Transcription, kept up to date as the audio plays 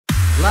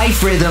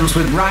Life Rhythms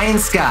with Ryan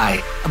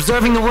Skyy.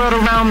 Observing the world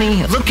around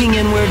me, looking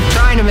inward,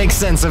 trying to make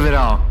sense of it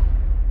all.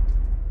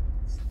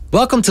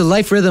 Welcome to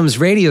Life Rhythms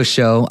radio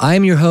show.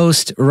 I'm your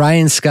host,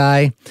 Ryan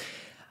Skyy.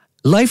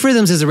 Life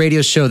Rhythms is a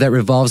radio show that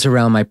revolves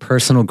around my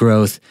personal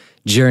growth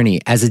journey.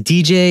 As a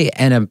DJ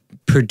and a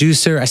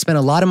producer, I spent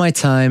a lot of my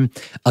time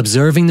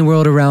observing the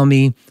world around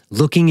me,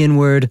 looking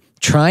inward,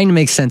 trying to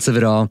make sense of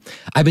it all.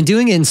 I've been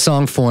doing it in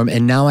song form,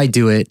 and now I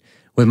do it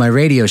with my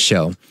radio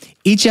show.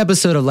 Each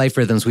episode of Life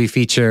Rhythms, we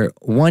feature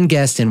one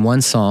guest in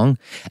one song,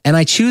 and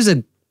I choose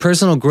a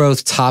personal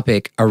growth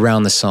topic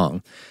around the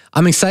song.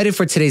 I'm excited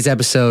for today's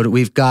episode.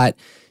 We've got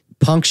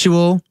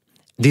Punctual,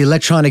 the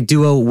electronic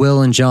duo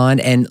Will and John,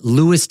 and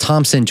Lewis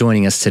Thompson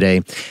joining us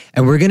today.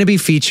 And we're going to be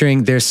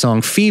featuring their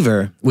song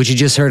Fever, which you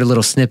just heard a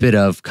little snippet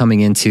of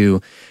coming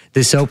into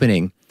this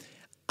opening.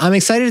 I'm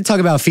excited to talk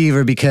about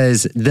fever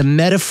because the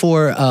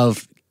metaphor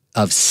of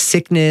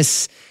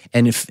sickness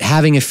and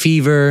having a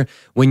fever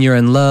when you're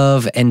in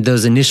love and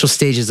those initial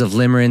stages of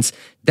limerence,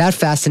 that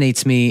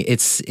fascinates me.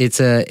 It's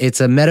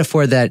a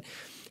metaphor that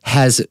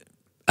has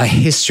a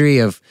history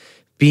of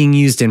being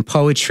used in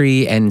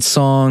poetry and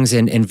songs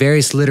and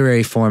various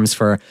literary forms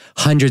for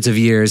hundreds of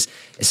years.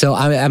 So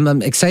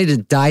I'm excited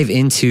to dive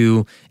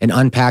into and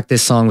unpack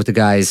this song with the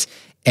guys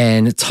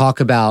and talk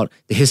about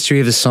the history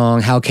of the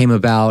song, how it came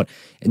about,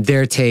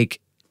 their take.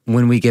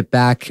 When we get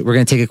back, we're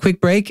going to take a quick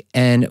break.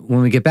 And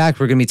when we get back,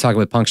 we're going to be talking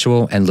with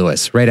Punctual and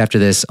Lewis right after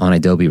this on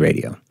Adobe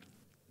Radio.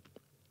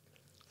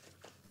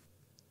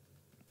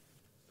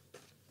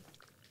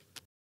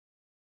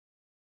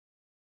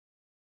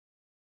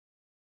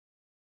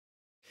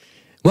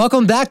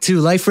 Welcome back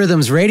to Life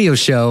Rhythms radio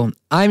show.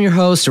 I'm your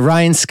host,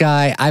 Ryan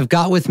Skyy. I've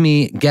got with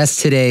me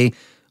guests today,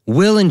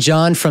 Will and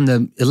John from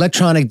the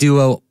electronic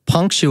duo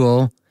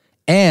Punctual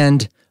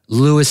and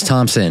Lewis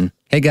Thompson.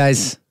 Hey,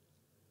 guys.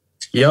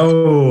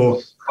 Yo,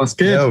 what's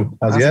good? Yo,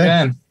 how's it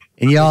going?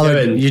 And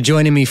you're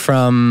joining me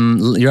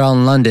you're all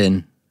in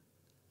London.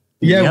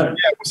 Yeah,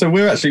 so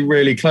we're actually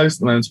really close at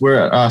the moment. We're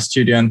at our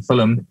studio in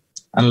Fulham,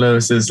 and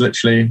Lewis is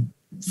literally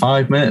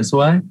 5 minutes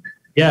away.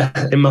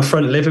 Yeah, in my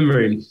front living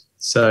room.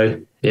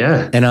 So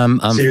yeah, and I'm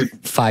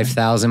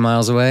 5,000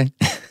 miles away.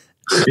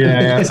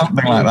 Yeah,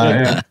 something like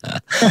that.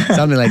 Yeah,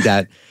 something like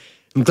that.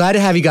 I'm glad to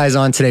have you guys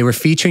on today. We're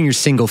featuring your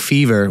single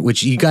Fever,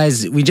 which we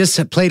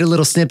just played a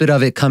little snippet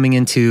of it coming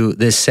into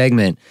this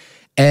segment.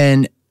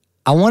 And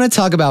I want to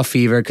talk about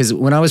fever because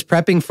when I was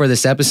prepping for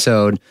this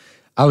episode,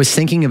 I was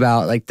thinking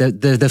about like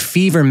the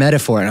fever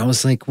metaphor. And I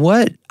was like,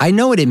 what? I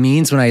know what it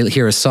means when I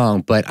hear a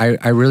song, but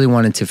I really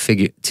wanted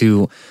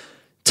to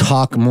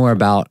talk more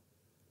about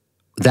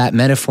that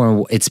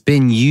metaphor. It's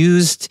been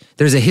used.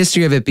 There's a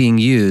history of it being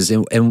used.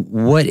 And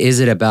what is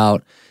it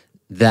about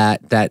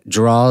that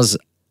draws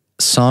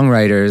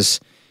songwriters,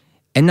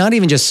 and not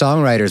even just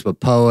songwriters, but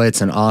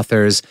poets and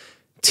authors,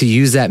 to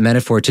use that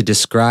metaphor to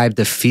describe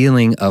the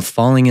feeling of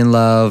falling in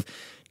love,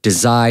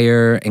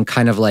 desire, and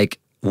kind of like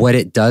what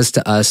it does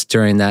to us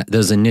during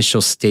those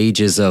initial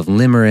stages of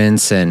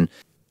limerence, and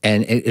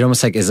it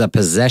almost like is a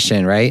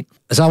possession, right?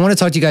 So I want to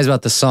talk to you guys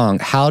about the song.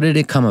 How did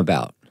it come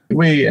about?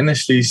 We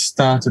initially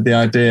started the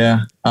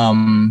idea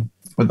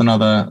with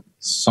another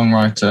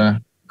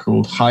songwriter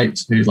called Height,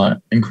 who's like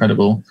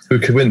incredible. Who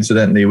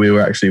coincidentally we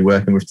were actually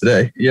working with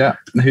today. Yeah,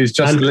 who's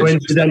just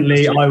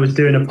coincidentally I was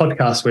doing a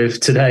podcast with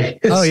today.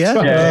 Oh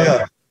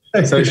yeah.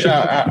 Yeah. So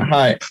shout out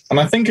Height. And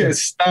I think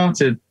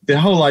the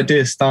whole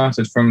idea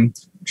started from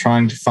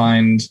trying to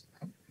find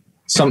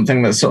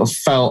something that sort of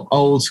felt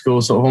old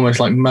school, sort of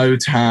almost like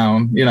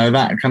Motown,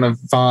 that kind of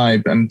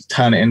vibe, and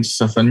turn it into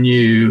sort of a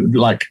new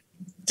like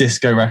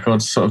disco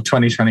record, sort of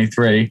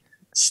 2023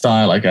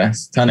 style, I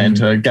guess. Turn it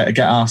into get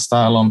our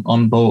style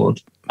on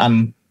board.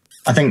 And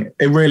I think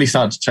it really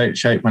started to take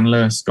shape when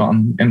Lewis got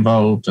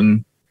involved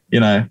and,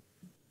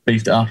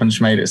 beefed it up and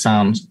just made it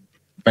sound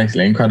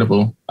basically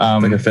incredible.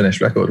 Like a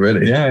finished record,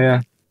 really.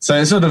 Yeah. So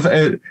it's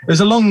it was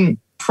a long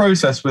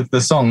process with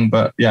the song,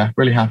 but yeah,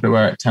 really happy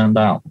where it turned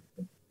out.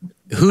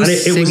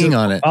 Who's singing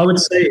on it? I would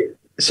say,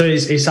 so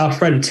it's our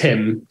friend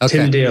Tim, okay.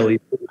 Tim Deal,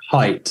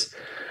 Height.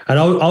 And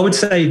I would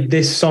say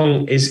this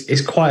song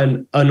is quite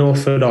an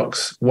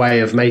unorthodox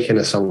way of making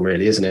a song,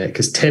 really, isn't it?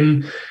 Because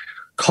Tim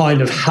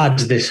kind of had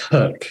this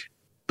hook,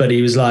 but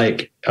he was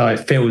like, oh,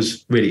 it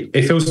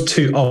feels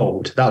too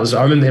old. I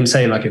remember him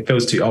saying like, it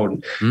feels too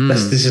old.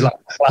 This is like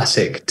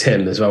classic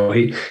Tim as well.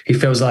 He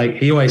feels like,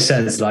 he always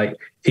says like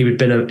he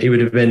would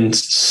have been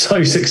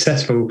so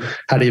successful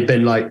had he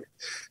been like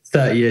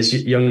 30 years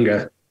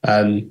younger.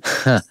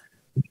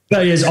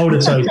 30 years older,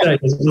 sorry, 30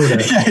 years older.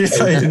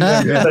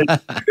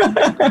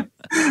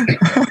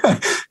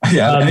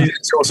 Yeah,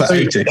 it's also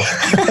 80.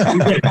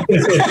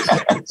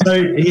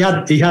 So he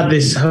had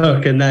this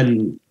hook, and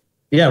then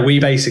we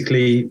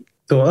basically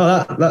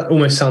thought, oh, that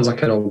almost sounds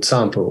like an old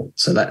sample.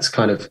 So let's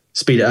kind of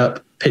speed it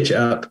up, pitch it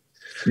up.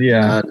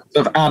 Yeah,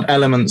 sort of add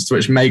elements to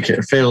which make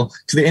it feel,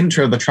 because the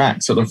intro of the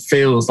track sort of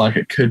feels like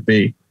it could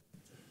be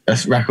a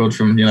record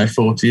from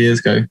 40 years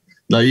ago.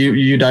 Like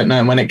you don't know,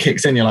 and when it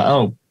kicks in, you're like,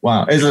 oh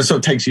wow, it sort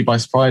of takes you by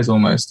surprise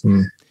almost.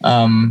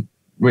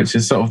 which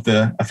is sort of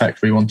the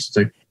effect we wanted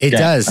to It get.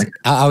 does.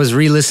 I was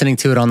re-listening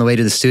to it on the way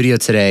to the studio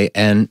today,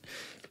 and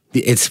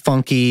it's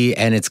funky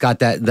and it's got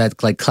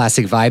that like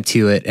classic vibe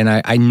to it. And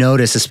I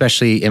notice,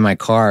 especially in my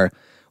car,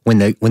 when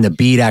the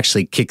beat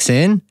actually kicks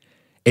in,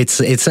 it's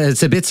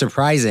a bit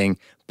surprising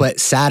but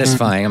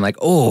satisfying. I'm like,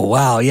 oh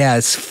wow, yeah,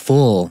 it's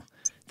full.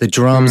 The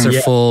drums are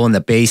full and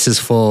the bass is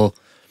full.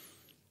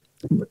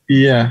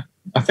 Yeah,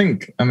 I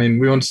mean,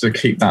 we wanted to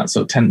keep that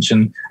sort of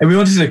tension, and we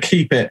wanted to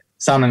keep it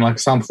sounding like a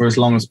sample for as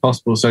long as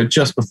possible. So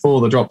just before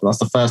the drop, that's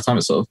the first time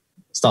it sort of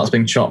starts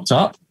being chopped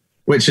up,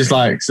 which is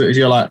like, so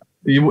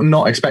you're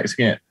not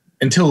expecting it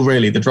until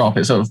really the drop.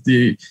 It's sort of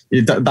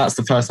that's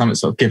the first time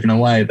it's sort of given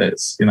away that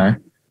it's,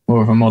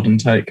 more of a modern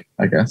take,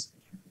 I guess.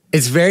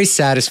 It's very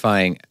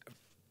satisfying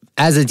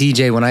as a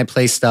DJ when I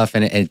play stuff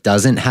and it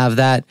doesn't have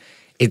that.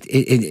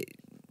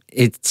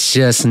 It's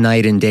just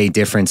night and day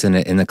difference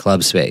in the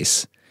club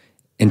space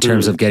in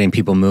terms of getting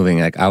people moving.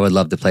 Like, I would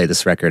love to play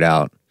this record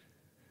out.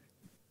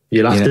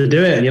 You'll have to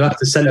do it, and you'll have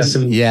to send us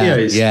some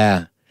videos.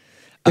 Yeah.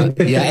 And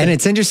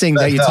it's interesting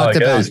that you talked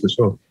about. For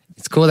sure.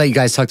 It's cool that you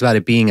guys talked about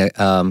it being a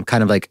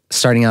kind of like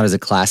starting out as a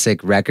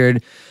classic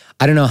record.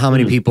 I don't know how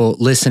many people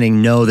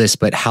listening know this,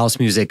 but house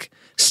music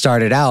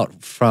started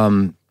out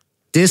from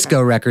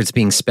disco records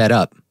being sped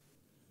up.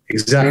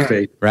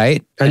 Exactly.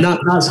 Right? And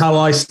that's how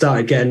I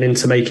started getting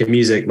into making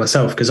music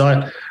myself, because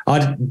I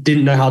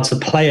didn't know how to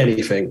play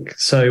anything.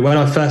 So when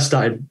I first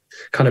started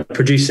kind of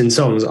producing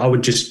songs, I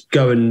would just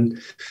go and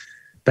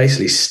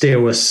basically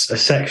steal a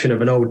section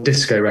of an old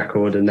disco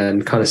record and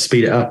then kind of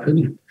speed it up.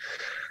 And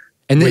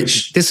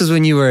this was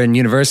when you were in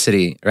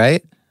university,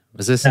 right?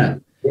 Was this? Yeah,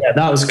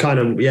 that was kind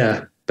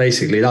of,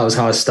 basically that was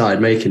how I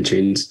started making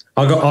tunes.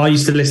 I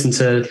used to listen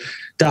to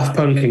Daft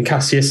Punk and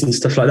Cassius and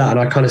stuff like that, and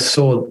I kind of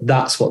saw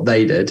that's what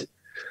they did.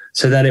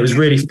 So then it was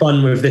really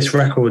fun with this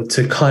record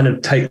to kind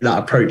of take that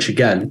approach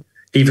again,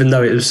 even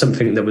though it was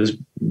something that was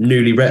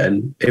newly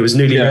written. It was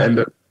newly written,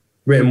 but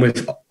written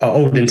with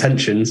old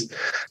intentions.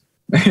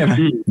 Yeah.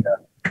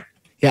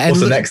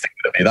 What's the next thing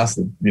going to be? That's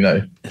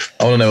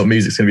I want to know what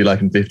music's going to be like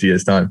in 50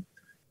 years' time.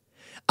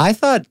 I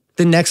thought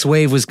the next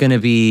wave was going to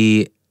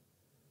be.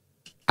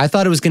 I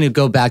thought it was going to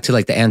go back to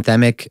like the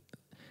anthemic,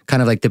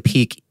 kind of like the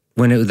peak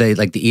when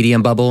like the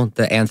EDM bubble,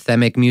 the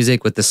anthemic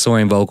music with the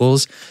soaring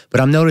vocals. But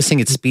I'm noticing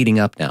it's speeding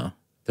up now.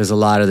 There's a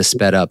lot of the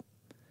sped up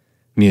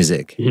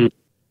music. Mm-hmm.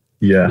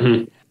 Yeah.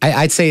 Mm-hmm.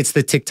 I'd say it's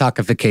the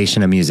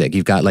TikTokification of music.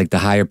 You've got like the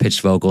higher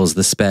pitched vocals,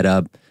 the sped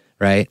up,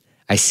 right?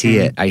 I see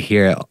it. I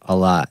hear it a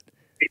lot.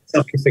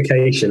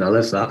 TikTokification. I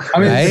love that. I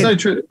mean, it's so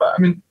true. But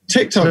I mean,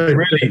 TikTok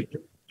really,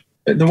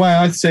 the way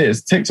I'd say it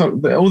is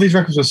TikTok, all these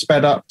records were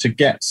sped up to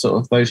get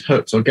sort of those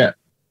hooks or get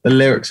the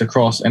lyrics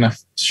across in a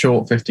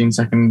short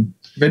 15-second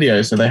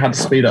video. So they had to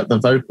speed up the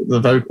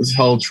vocals,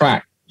 whole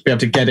track to be able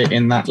to get it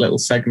in that little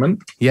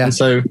segment. Yeah. And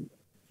so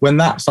when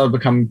that started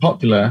becoming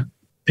popular,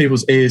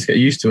 people's ears get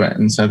used to it.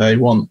 And so they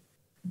want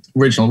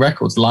original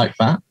records like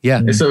that.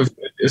 Yeah. It's sort of,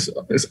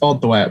 it's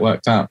odd the way it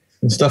worked out.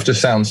 And stuff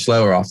just sounds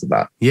slower after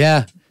that.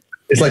 Yeah.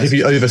 It's like if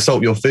you over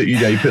salt your food,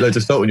 you put loads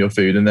of salt in your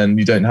food and then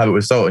you don't have it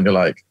with salt and you're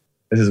like,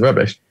 this is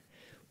rubbish.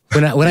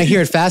 When I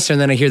hear it faster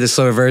and then I hear the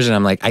slower version,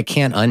 I'm like, I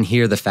can't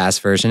unhear the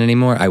fast version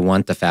anymore. I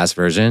want the fast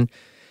version.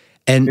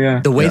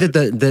 And the way that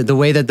the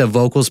way that the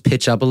vocals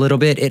pitch up a little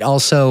bit, it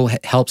also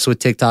helps with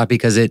TikTok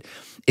because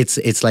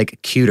it's like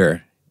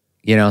cuter,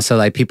 So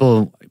like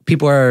people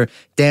are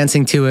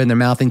dancing to it and they're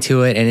mouthing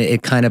to it, and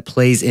it kind of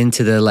plays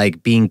into the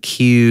like being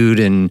cute,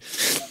 and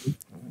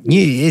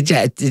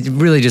it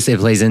really just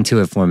plays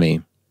into it for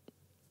me.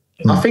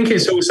 I think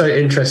it's also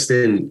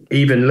interesting,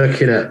 even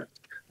looking at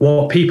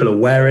what people are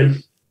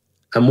wearing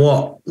and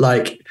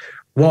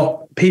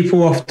what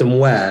people often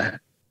wear.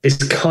 It's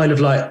kind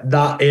of like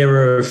that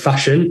era of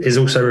fashion is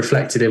also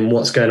reflected in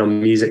what's going on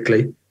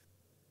musically.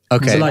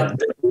 Okay. So like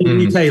in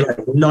the UK, like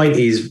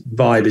 90s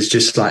vibe is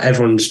just like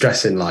everyone's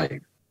dressing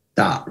like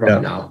that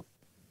now.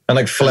 And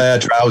like flare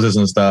trousers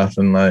and stuff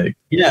and like.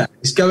 Yeah,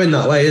 it's going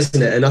that way,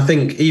 isn't it? And I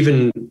think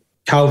even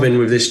Calvin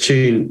with this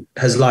tune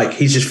has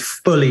he's just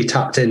fully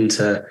tapped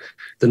into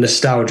the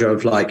nostalgia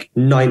of like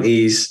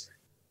 90s,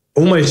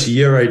 almost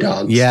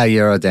Eurodance. Yeah,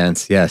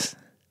 Eurodance, yes.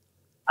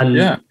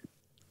 And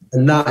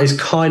and that is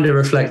kind of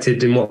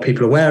reflected in what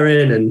people are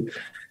wearing and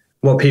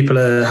how people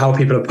are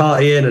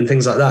partying and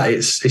things like that.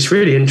 It's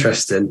really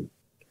interesting.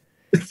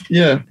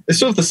 Yeah, it's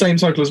sort of the same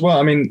cycle as well.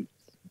 I mean,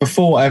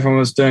 before everyone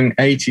was doing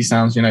 80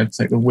 sounds,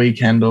 take The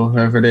Weeknd or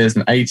whoever it is,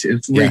 and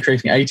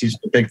recreating 80s was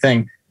a big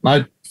thing.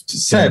 And I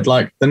said,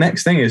 the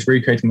next thing is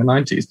recreating the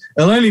 90s.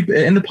 It'll only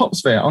be in the pop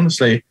sphere,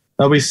 honestly,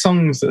 there'll be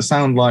songs that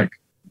sound like,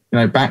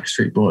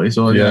 Backstreet Boys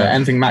or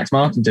anything Max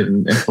Martin did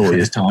in 4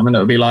 years' time. And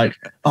it'll be like,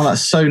 oh,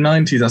 that's so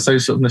 90s. That's so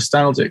sort of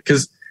nostalgic.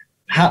 Because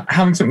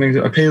having something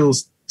that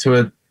appeals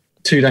to a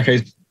 2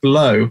 decades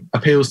below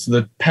appeals to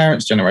the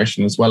parents'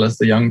 generation as well as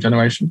the young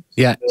generation.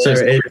 Yeah. So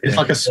it's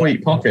like a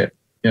sweet pocket,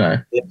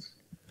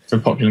 for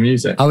popular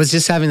music. I was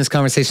just having this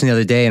conversation the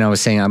other day and I was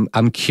saying,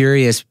 I'm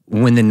curious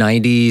when the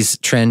 90s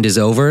trend is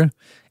over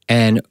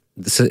and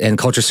and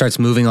culture starts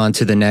moving on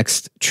to the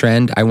next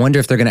trend, I wonder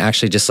if they're going to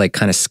actually just like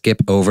kind of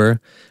skip over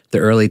the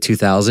early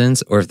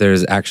 2000s, or if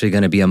there's actually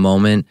going to be a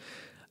moment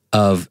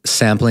of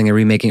sampling and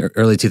remaking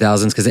early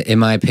 2000s. Because in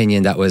my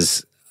opinion, that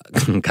was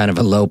kind of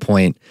a low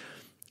point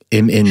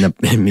in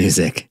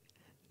music,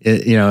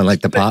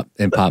 like the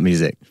pop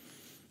music.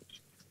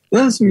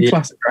 There's some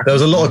classic. There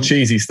was a lot of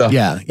cheesy stuff.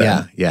 Yeah.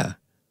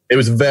 It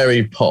was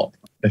very pop,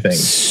 I think.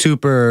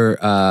 Super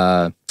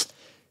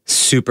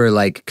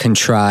like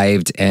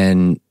contrived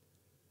and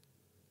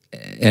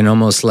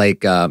almost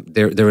like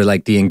there were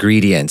like the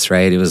ingredients,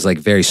 right? It was like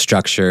very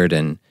structured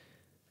and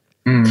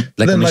like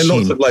then a like machine.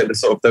 lots of like the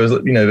sort of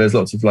there's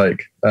lots of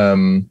like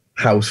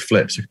house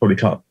flips. You probably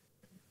can't.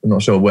 I'm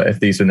not sure if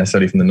these were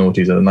necessarily from the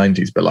noughties or the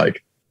 90s, but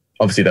like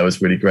obviously there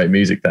was really great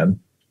music then.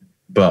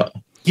 But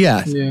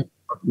yeah.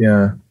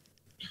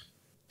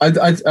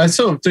 I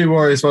sort of do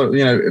worry as well.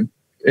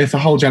 If a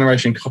whole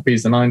generation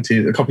copies the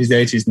 90s, copies the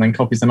 80s, and then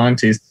copies the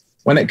 90s,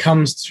 when it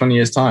comes to 20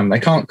 years' time, they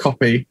can't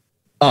copy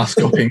us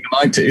copying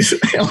the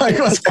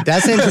 90s.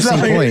 That's an interesting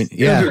point.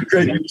 Yeah.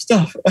 Great new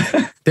stuff.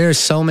 There's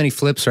so many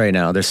flips right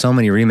now. There's so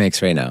many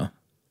remakes right now.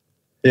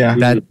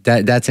 Yeah.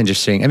 That's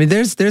interesting. I mean,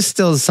 there's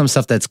still some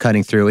stuff that's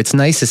cutting through. It's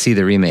nice to see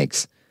the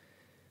remakes.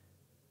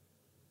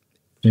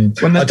 When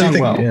they're done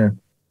well. Yeah.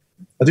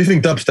 I do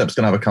think dubstep's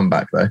going to have a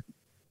comeback, though.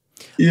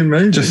 Yeah,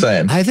 maybe. Just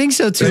saying. I think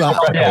so, too.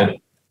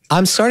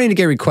 I'm starting to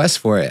get requests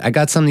for it. I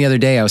got some the other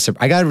day.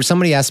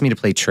 Somebody asked me to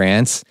play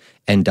trance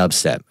and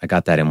dubstep. I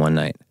got that in one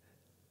night.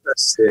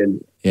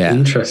 Interesting. Yeah.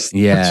 Interesting.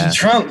 Yeah.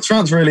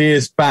 Trance really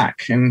is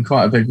back in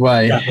quite a big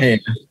way here.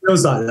 It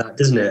feels like that,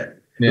 doesn't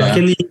it? Yeah. Like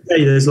in the UK,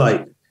 there's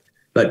like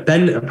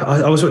Ben.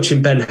 I was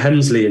watching Ben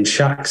Hemsley and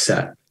Shaq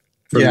set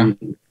from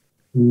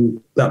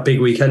that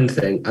big weekend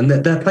thing, and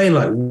they're playing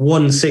like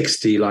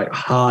 160, like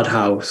hard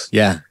house.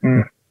 Yeah.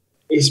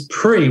 It's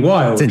pretty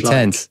wild. It's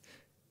intense.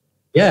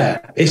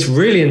 It's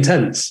really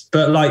intense.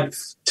 But like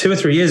 2 or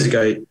 3 years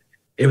ago,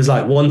 it was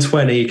like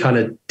 120 kind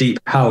of deep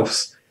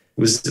house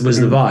was the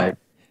vibe.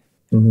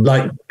 Mm-hmm.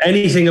 Like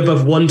anything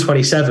above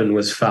 127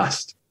 was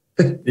fast.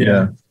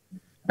 Yeah.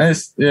 And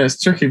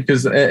it's tricky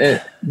because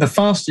the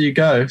faster you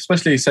go,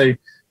 especially say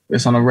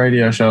it's on a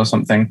radio show or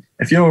something,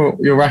 if your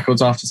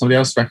record's after somebody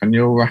else's record and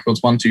your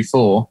record's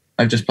 124,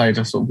 they've just played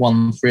a sort of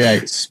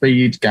 138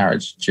 speed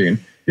garage tune,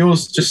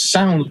 yours just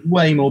sounds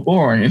way more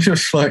boring. It's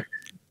just like,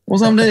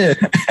 what's happened here?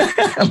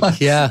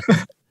 Yeah.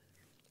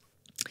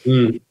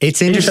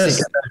 It's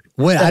interesting.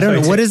 I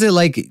don't know. What is it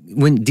like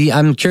when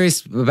I'm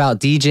curious about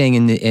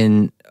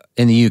DJing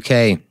in the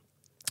UK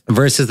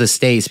versus the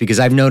States, because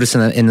I've noticed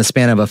in the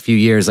span of a few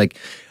years, like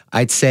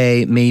I'd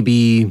say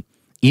maybe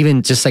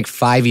even just like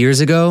 5 years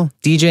ago,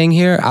 DJing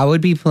here, I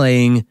would be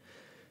playing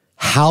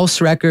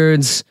house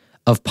records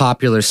of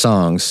popular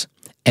songs,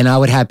 and I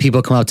would have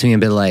people come up to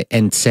me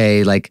and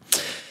say like,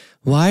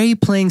 why are you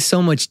playing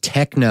so much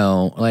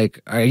techno?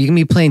 Like, are you gonna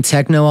be playing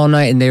techno all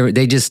night? And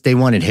they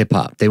wanted hip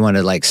hop. They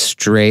wanted like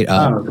straight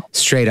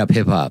up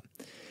hip hop.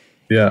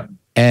 Yeah.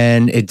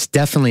 And it's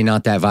definitely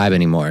not that vibe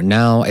anymore.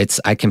 Now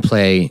I can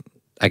play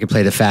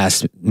the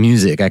fast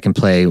music. I can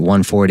play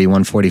 140,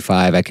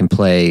 145. I can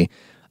play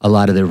a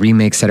lot of the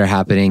remakes that are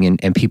happening,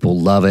 and people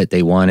love it.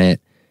 They want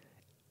it.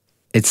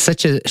 It's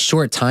such a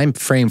short time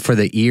frame for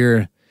the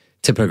ear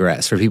to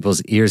progress, for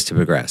people's ears to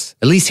progress,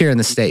 at least here in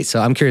the States. So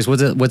I'm curious,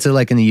 what's it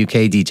like in the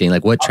UK DJing?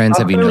 Like, what trends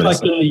have you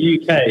noticed? Like in the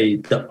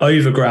UK,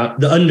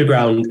 the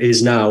underground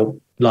is now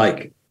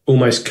like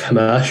almost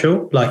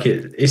commercial. Like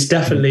it's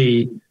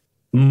definitely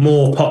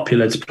more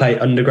popular to play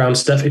underground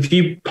stuff. If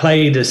you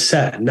played a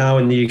set now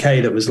in the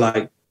UK that was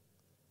like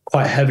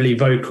quite heavily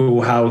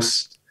vocal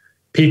house,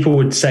 people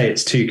would say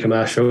it's too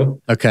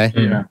commercial. Okay.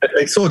 Yeah.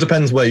 It sort of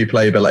depends where you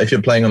play, but like if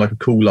you're playing on like a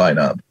cool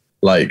lineup,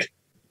 like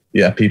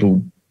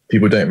people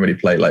don't really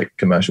play like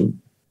commercial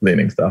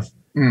leaning stuff.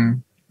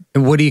 And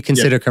what do you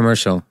consider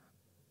commercial?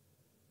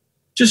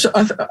 Just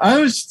I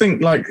always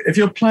think like if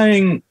you're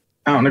playing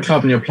out in a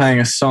club and you're playing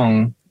a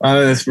song, I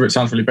know this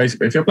sounds really basic,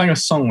 but if you're playing a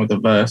song with a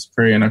verse,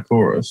 pre and a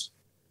chorus,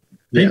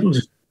 people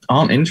just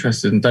aren't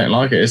interested and don't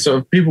like it. It's sort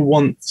of people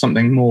want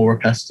something more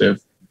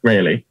repetitive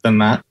really than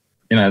that.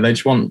 They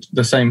just want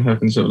the same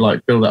hook and sort of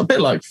like build up, a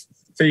bit like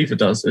FIFA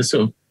does. It's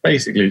sort of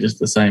basically just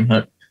the same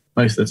hook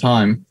most of the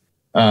time.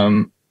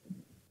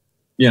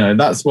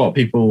 That's what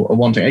people are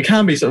wanting. It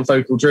can be sort of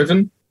vocal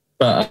driven,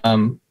 but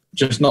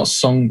just not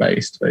song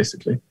based,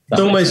 basically. It's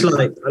almost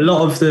like a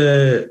lot of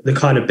the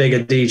kind of bigger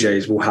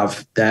DJs will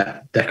have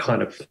their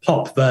kind of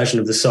pop version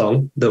of the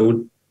song that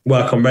will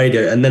work on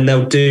radio, and then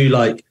they'll do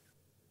like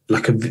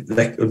a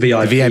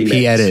VIP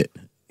edit.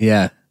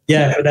 Yeah.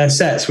 Yeah, for their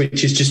sets,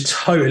 which is just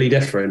totally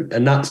different.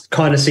 And that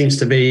kind of seems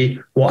to be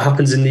what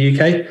happens in the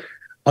UK.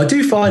 I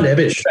do find it a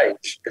bit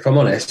strange, if I'm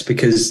honest,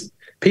 because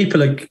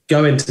people are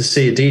going to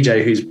see a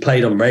DJ who's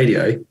played on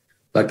radio.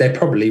 Like they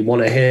probably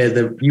want to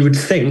hear you would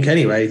think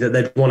anyway, that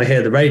they'd want to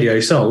hear the radio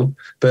song,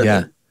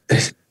 but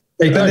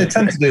they don't. They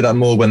tend to do that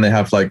more when they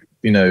have like,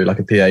 like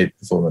a PA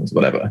performance or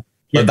whatever.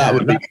 But that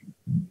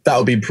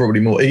would be probably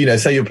more,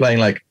 say you're playing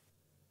like,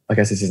 I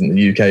guess this isn't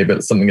the UK,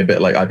 but something a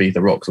bit like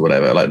Ibiza Rocks or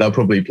whatever. Like they'll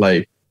probably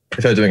play, if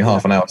they're doing a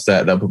half an hour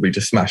set, they'll probably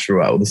just smash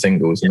through all the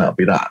singles and that'll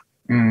be that.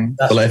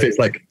 But like if it's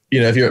like,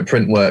 you know, if you're at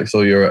Printworks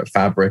or you're at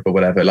Fabric or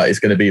whatever, like it's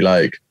going to be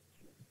like,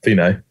 you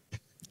know,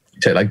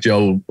 take like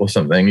Joel or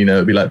something, you know,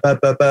 it'd be like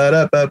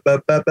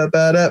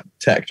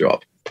tech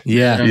drop.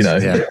 Yeah. You know.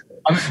 Yeah.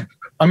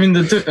 I mean,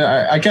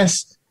 I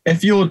guess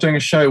if you're doing a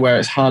show where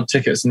it's hard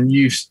tickets and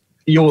you're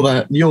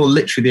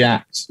literally the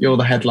act, you're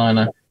the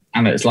headliner,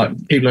 and it's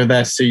like people are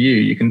there to see you,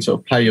 you can sort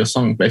of play your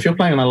song. But if you're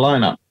playing on a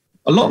lineup,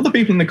 a lot of the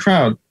people in the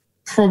crowd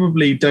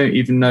probably don't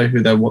even know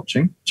who they're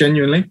watching.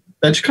 Genuinely,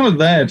 they're just kind of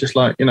there, just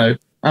like, you know,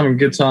 having a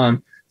good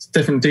time. It's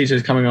different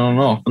DJs coming on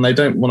and off, and they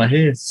don't want to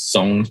hear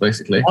songs.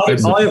 Basically,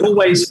 I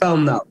always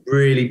found that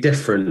really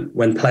different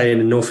when playing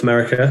in North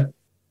America.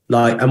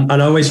 Like, and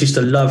I always used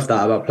to love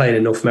that about playing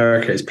in North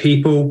America is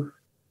people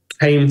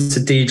came to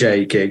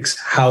DJ gigs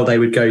how they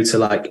would go to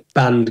like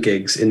band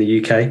gigs in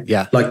the UK.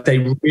 Yeah. Like they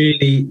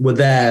really were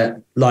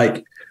there.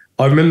 Like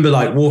I remember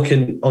like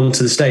walking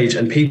onto the stage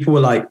and people were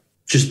like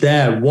just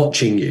there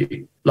watching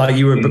you. Like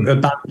you were a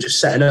band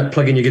just setting up,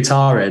 plugging your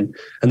guitar in,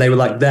 and they were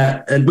like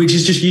there. And which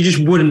is just, you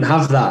just wouldn't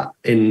have that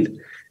in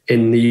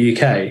the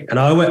UK. And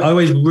I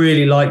always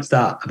really liked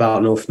that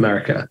about North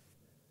America.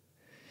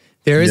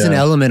 There is an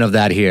element of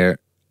that here.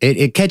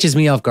 It catches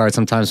me off guard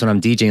sometimes when I'm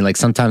DJing. Like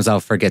sometimes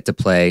I'll forget to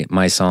play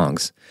my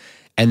songs,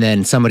 and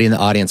then somebody in the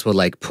audience will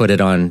like put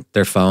it on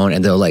their phone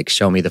and they'll like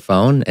show me the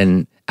phone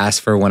and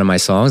ask for one of my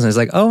songs. And it's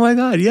like, oh my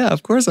God, yeah,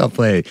 of course I'll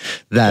play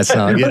that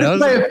song. You know,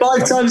 play it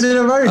 5 times in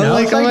a row now.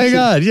 I'm like, oh my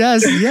God,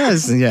 yes,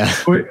 yeah.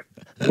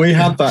 We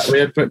had that. We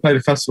had played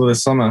a festival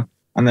this summer,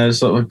 and there was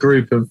sort of a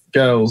group of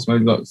girls,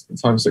 maybe like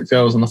 5 or 6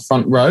 girls on the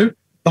front row,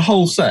 the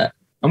whole set,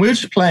 and we were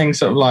just playing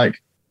sort of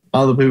like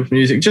other people's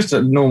music, just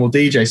a normal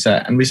DJ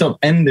set, and we sort of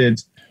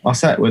ended our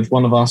set with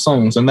one of our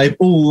songs, and they've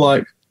all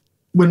like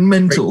went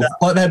mental,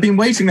 like they'd been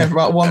waiting there for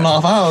about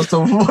 1.5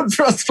 hours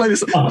for us to play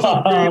this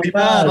really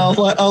bad. I was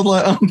like, oh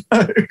no,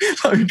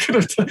 like, we could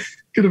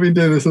have been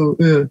doing this all.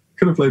 Yeah,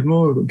 could have played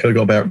more of them. Could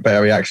have got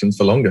better reactions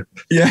for longer.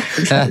 Yeah,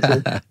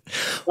 exactly.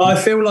 Well,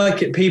 I feel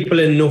like people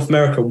in North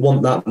America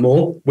want that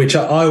more, which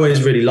I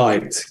always really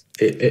liked.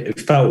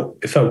 It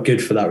felt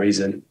good for that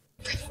reason.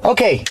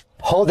 Okay.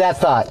 Hold that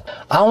thought.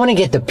 I want to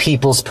get the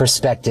people's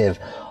perspective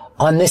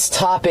on this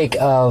topic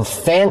of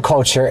fan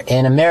culture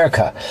in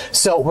America.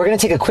 So we're going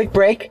to take a quick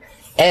break,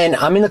 and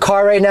I'm in the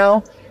car right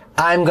now.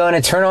 I'm going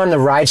to turn on the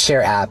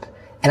rideshare app,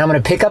 and I'm going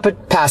to pick up a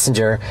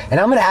passenger, and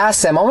I'm going to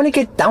ask them, I want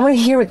to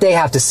hear what they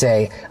have to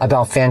say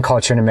about fan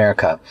culture in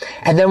America.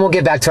 And then we'll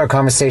get back to our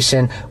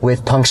conversation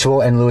with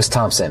Punctual and Lewis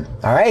Thompson.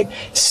 All right.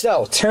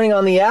 So turning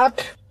on the app,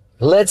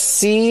 let's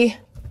see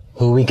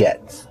who we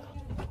get.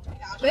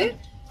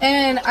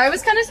 And I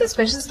was kind of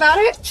suspicious about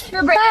it.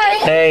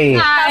 Hi. Hey.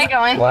 How's it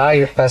going? Wow,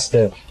 you're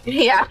festive.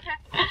 Yeah.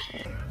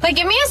 Like,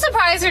 give me a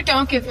surprise or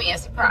don't give me a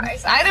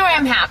surprise. Either way,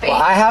 I'm happy.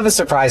 Well, I have a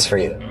surprise for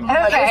you.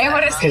 Okay,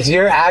 what is it? Because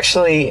you're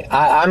actually,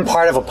 I'm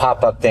part of a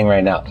pop-up thing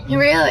right now.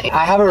 Really?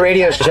 I have a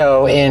radio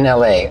show in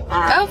LA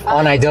Oh, fun.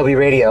 on Adobe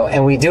Radio,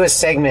 and we do a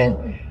segment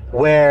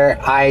where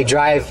I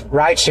drive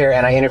rideshare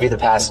and I interview the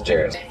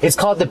passengers. It's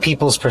called The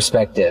People's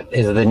Perspective,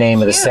 is the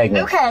name of the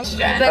segment. Okay.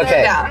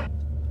 Okay.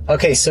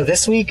 Okay, so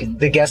this week,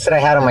 the guests that I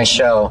had on my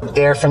show,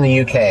 they're from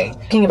the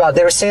UK.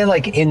 They were saying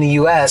like in the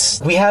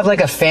US, we have like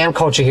a fan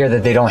culture here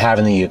that they don't have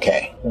in the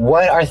UK.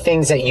 What are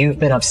things that you've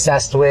been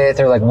obsessed with?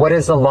 Or like, what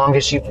is the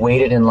longest you've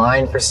waited in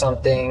line for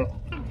something?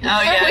 Oh,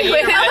 yeah.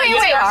 Wait.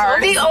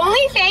 The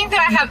only thing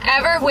that I have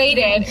ever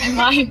waited in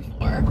line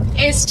for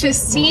is to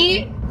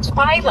see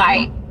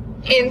Twilight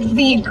in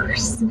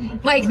theaters.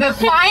 Like the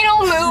final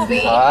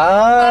movie.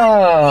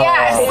 Oh.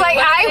 Yes, like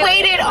I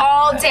waited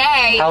all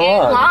day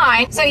in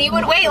line. So you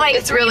would wait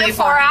like 3 to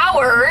 4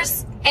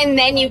 hours, and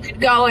then you could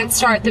go and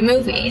start the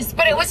movies.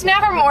 But it was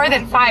never more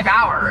than 5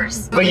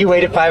 hours. But you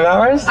waited 5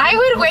 hours? I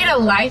would wait a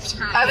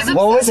lifetime. I was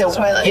What was it?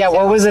 Twilight. Yeah,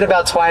 what was it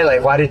about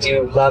Twilight? Why did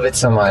you love it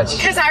so much?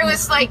 Because I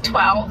was like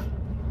 12.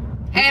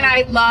 And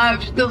I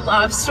loved the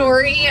love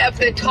story of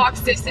the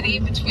toxicity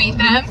between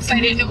them. So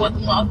I didn't know what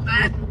love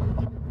meant.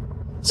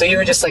 So you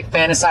were just like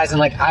fantasizing,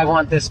 like, I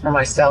want this for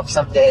myself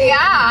someday.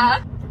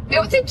 Yeah.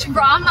 It was the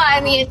drama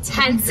and the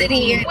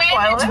intensity.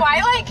 When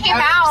Twilight came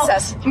out,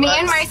 me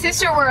and my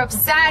sister were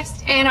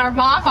obsessed, and our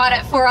mom bought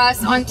it for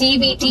us on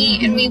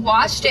DVD, and we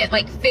watched it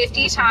like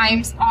 50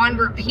 times on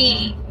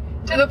repeat,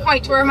 to the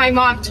point where my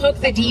mom took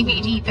the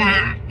DVD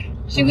back.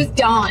 She was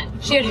done.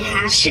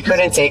 She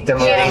couldn't take the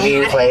movie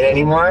being played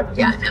anymore?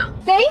 Yeah, no.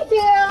 Thank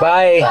you.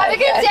 Bye. Have a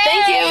good day.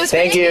 Thank you.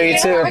 Thank you. You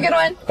too. Have a good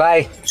one.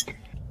 Bye.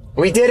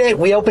 We did it.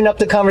 We opened up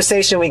the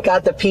conversation. We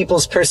got the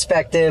people's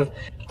perspective.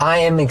 I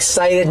am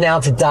excited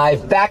now to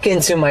dive back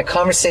into my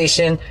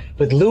conversation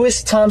with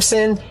Lewis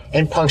Thompson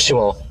and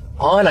Punctual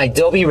on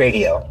Adobe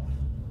Radio.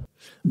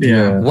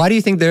 Yeah. Why do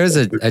you think there is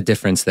a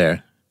difference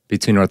there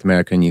between North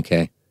America and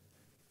UK?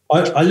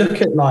 I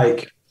look at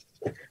like,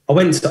 I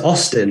went to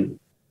Austin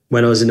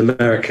when I was in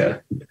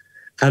America,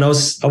 and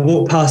I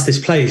walked past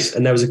this place,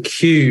 and there was a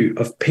queue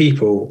of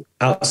people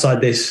outside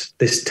this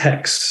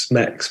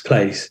Tex-Mex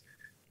place.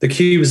 the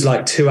queue was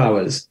like 2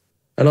 hours.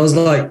 And I was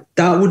like,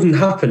 that wouldn't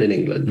happen in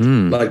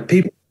England. Like,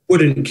 people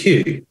wouldn't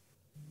queue.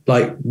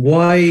 Like,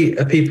 why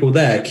are people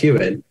there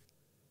queuing?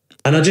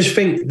 And I just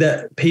think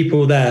that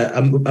people there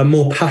are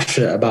more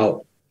passionate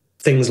about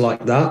things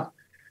like that.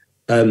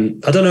 I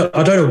don't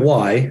know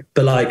why,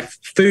 but like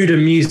food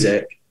and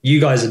music,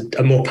 you guys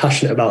are more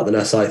passionate about than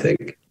us, I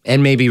think.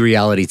 And maybe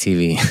reality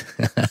TV.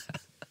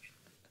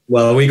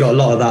 Well, we got a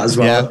lot of that as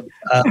well.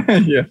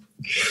 Yeah.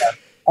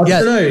 I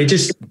don't know.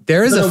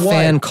 There is a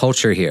fan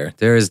culture here.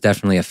 There is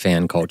definitely a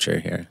fan culture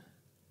here.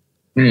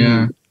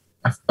 Yeah.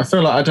 I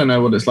feel like, I don't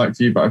know what it's like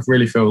for you, but I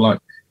really feel like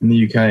in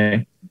the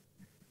UK,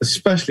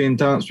 especially in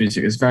dance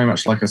music, it's very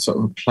much like a sort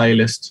of a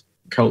playlist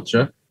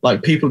culture.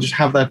 Like, people just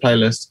have their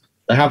playlist,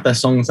 they have their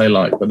songs they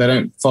like, but they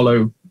don't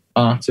follow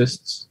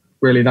artists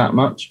really that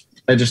much.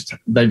 They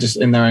just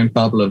in their own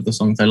bubble of the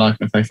songs they like.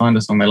 And if they find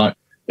a song they like,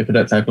 they put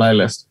it to their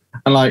playlist.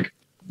 And like,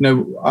 you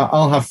know,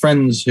 I'll have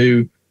friends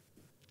who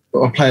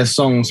will play a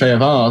song, say,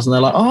 of ours, and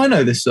they're like, oh, I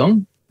know this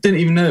song. Didn't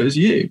even know it was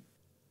you.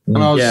 And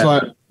I was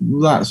like,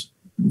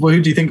 well,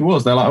 who do you think it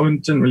was? They're like, I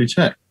didn't really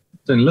check.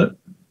 Didn't look.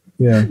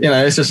 Yeah. You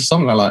know, it's just a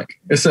song I like.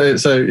 So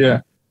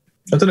yeah.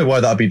 I don't know why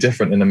that'd be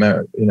different in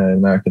America, in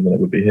America than it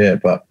would be here,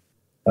 but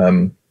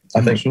I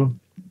think,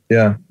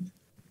 yeah.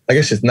 I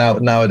guess just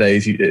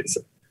nowadays,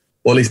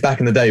 or at least back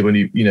in the day when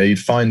you'd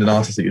find an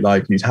artist that you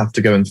like, and you'd have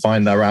to go and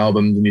find their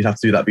albums, and you'd have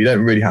to do that, but you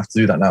don't really have to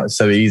do that now. It's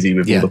so easy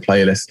with all the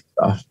playlist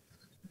stuff.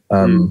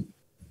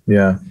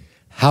 Yeah.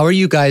 How are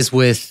you guys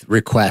with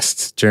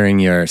requests during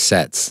your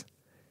sets?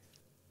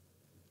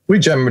 We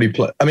generally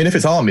play. I mean, if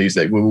it's our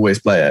music, we'll always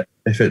play it.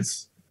 If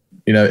it's,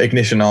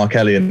 Ignition R.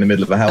 Kelly in the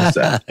middle of a house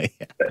set.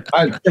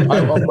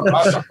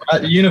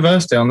 At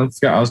university, I'll never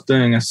forget, I was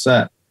doing a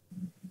set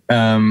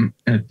in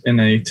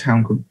a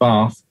town called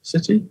Bath,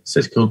 city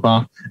called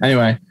Bath.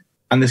 Anyway,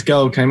 and this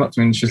girl came up to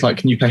me and she's like,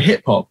 "Can you play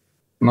hip hop?"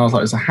 And I was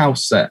like, "It's a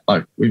house set.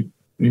 Like, we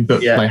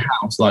booked to play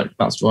house. Like,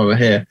 that's why we're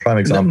here." Prime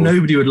example.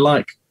 Nobody would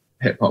like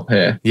hip hop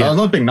here. Yeah. I was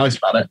not being nice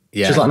about it.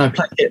 Yeah. She's like, "No,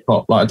 play hip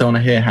hop. Like, I don't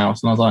want to hear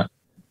house." And I was like,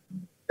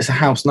 "It's a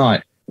house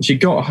night." And she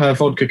got her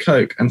vodka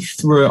Coke and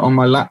threw it on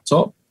my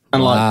laptop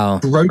and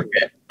like broke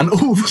it, and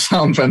all the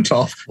sound went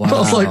off. Wow. I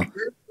was like,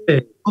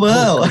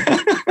 "Well,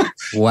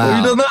 wow, have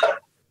you done that?"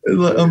 It's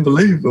like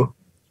unbelievable.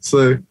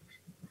 So,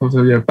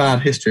 bad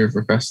history of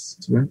requests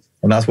to me.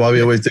 And that's why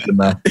we always do them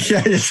now.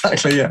 Yeah,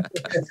 exactly. Yeah,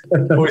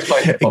 always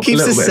play hip hop. It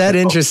keeps the set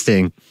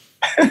interesting.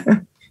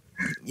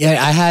 Yeah,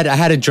 I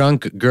had a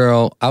drunk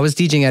girl. I was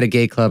DJing at a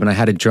gay club, and I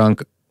had a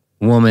drunk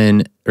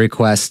woman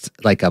request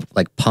like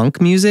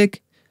punk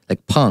music,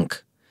 like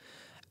punk,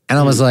 and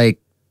I was like,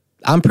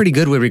 I'm pretty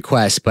good with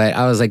requests, but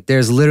I was like,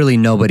 there's literally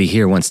nobody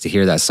here wants to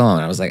hear that song.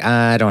 I was like,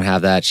 I don't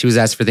have that. She was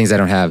asking for things I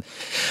don't have.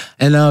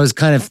 And I was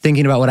kind of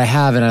thinking about what I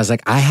have. And I was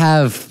like, I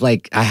have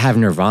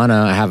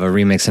Nirvana. I have a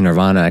remix of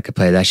Nirvana. I could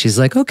play that. She's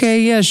like,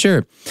 okay, yeah,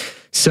 sure.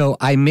 So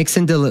I mix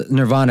into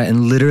Nirvana,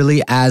 and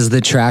literally as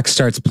the track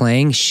starts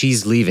playing,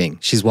 she's leaving.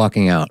 She's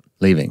walking out,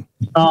 leaving.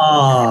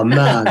 Oh,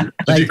 man.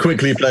 Did you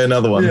quickly play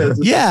another one?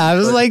 Yeah, I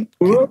was like,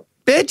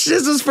 bitch,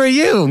 this is for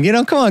you.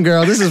 Come on,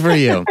 girl, this is for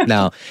you.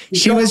 No,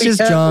 she was just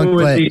drunk,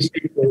 but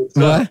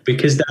what?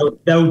 Because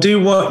they'll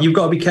do what you've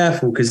got to be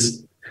careful,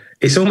 because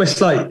it's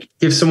almost like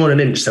give someone an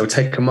inch, they'll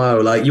take a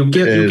mile. Like you'll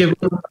give them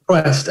a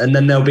request, and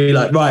then they'll be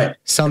like, right,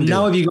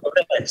 now have you got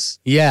this?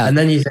 Yeah, and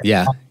then you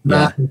think,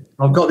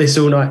 I've got this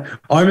all night.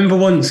 I remember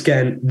once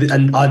getting,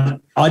 and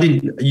I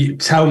didn't. You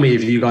tell me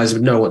if you guys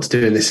would know what to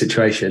do in this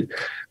situation,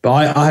 but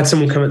I had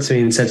someone come up to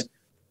me and said,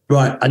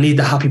 right, I need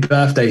the Happy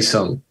Birthday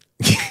song.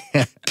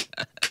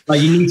 Like,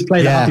 you need to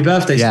play the Happy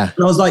Birthday song.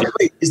 And I was like,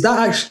 wait, is that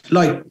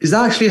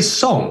actually a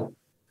song?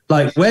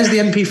 Like, where's the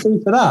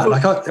MP3 for that?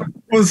 Like,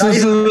 was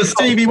this the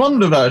Stevie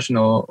Wonder version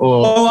or?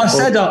 I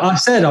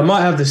said I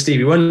might have the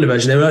Stevie Wonder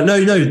version. They were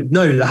like,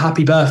 no, the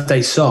Happy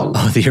Birthday song.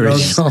 Oh, the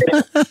original.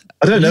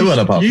 I don't know one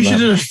apart. You from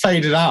should have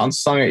faded out and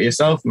sung it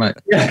yourself, mate.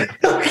 Yeah,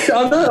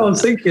 I know. I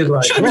was thinking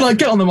like, should be like,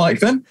 get on the mic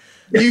then.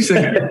 You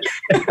sing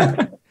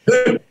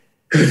it.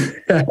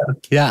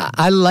 Yeah,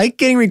 I like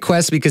getting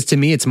requests because to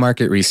me it's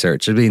market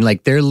research. I mean,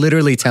 like, they're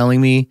literally telling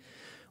me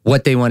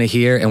what they want to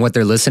hear and what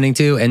they're listening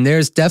to, and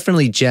there's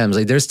definitely gems.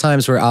 Like, there's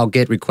times where I'll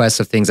get requests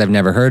of things I've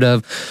never heard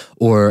of,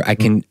 or I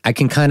can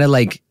kind of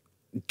like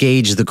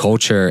gauge the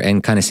culture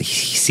and kind of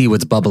see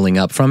what's bubbling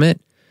up from it.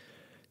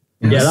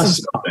 Yeah,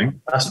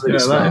 that's really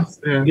smart.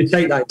 You can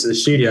take that to the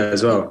studio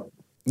as well.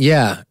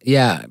 Yeah,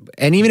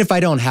 and even if I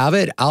don't have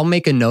it, I'll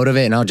make a note of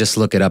it and I'll just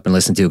look it up and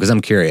listen to it because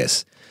I'm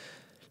curious.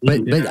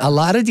 But a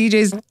lot of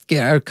DJs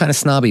are kind of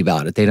snobby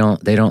about it. They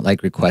don't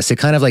like requests. They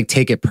kind of like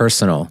take it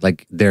personal,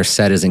 like their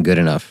set isn't good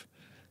enough.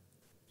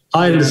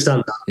 I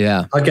understand that.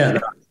 Yeah, I get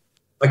that.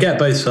 I get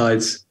both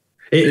sides.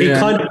 It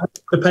kind of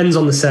depends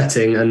on the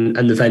setting and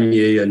the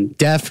venue, and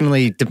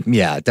definitely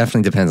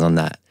depends on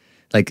that.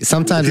 Like,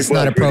 sometimes it's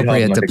not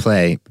appropriate to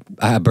play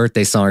a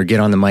birthday song or get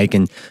on the mic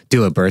and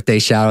do a birthday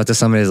shout out to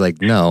somebody. It's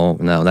like, no,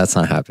 that's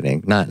not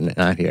happening.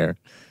 Not here.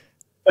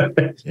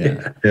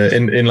 Yeah,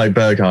 in like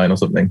Berghain or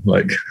something.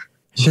 Like,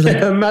 They're like,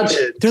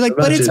 imagine. They're like,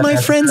 but it's my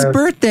friend's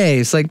birthday.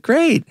 It's like,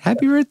 great,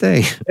 happy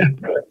birthday.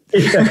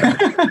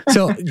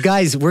 So,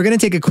 guys, we're going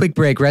to take a quick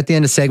break. We're at the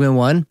end of segment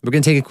 1. We're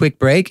going to take a quick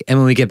break. And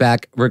when we get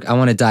back, I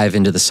want to dive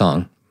into the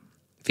song,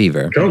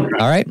 Fever. Cool.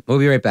 All right, we'll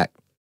be right back.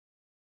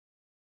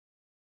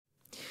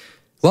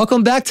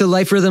 Welcome back to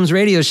Life Rhythms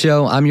Radio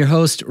Show. I'm your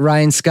host,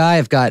 Ryan Skyy.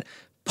 I've got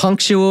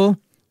Punctual,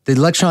 the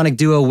electronic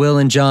duo Will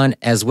and John,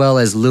 as well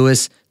as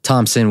Lewis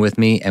Thompson with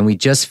me. And we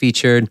just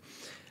featured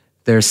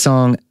their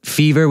song,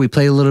 Fever. We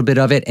played a little bit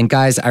of it. And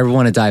guys, I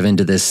want to dive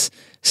into this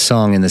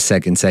song in the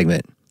second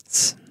segment.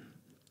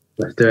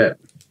 Let's do it.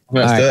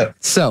 Let's do it.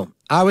 So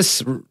I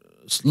was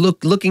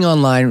looking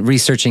online,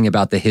 researching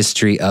about the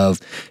history of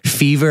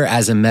fever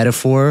as a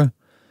metaphor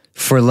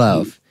for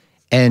love.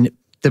 And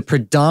the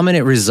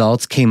predominant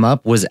results came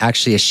up was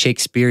actually a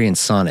Shakespearean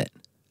sonnet.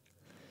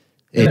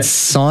 It's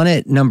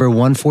sonnet number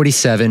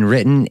 147,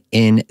 written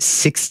in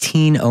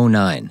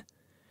 1609.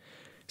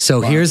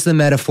 So here's the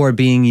metaphor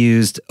being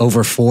used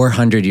over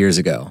 400 years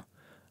ago.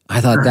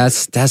 I thought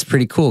that's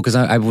pretty cool because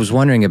I was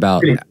wondering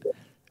about,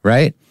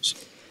 right?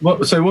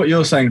 So what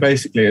you're saying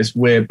basically is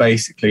we're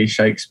basically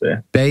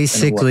Shakespeare.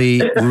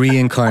 Basically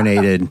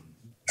reincarnated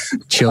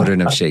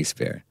children of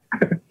Shakespeare.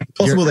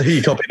 Possible that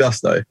he copied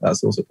us, though.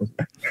 That's also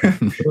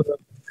possible.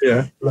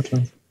 Yeah.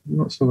 I'm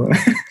not sure.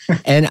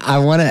 And I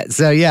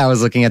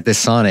was looking at this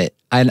sonnet.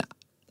 And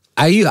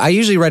I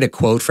usually write a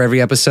quote for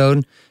every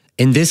episode.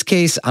 In this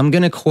case, I'm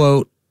going to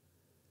quote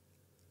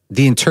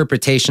the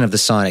interpretation of the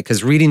sonnet,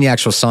 because reading the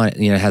actual sonnet,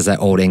 has that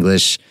old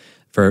English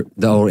for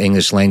the old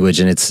English language,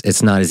 and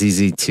it's not as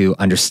easy to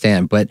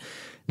understand. But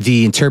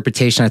the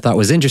interpretation I thought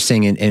was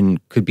interesting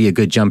and could be a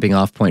good jumping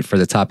off point for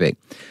the topic.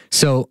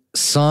 So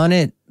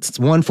sonnet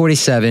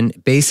 147,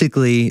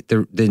 basically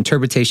the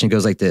interpretation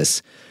goes like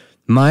this.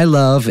 My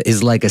love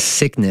is like a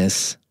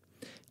sickness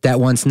that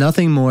wants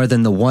nothing more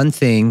than the one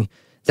thing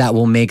that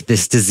will make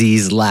this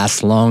disease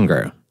last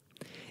longer.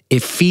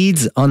 It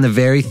feeds on the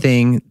very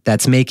thing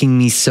that's making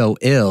me so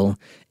ill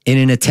in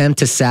an attempt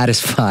to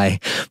satisfy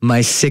my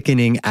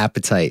sickening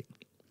appetite.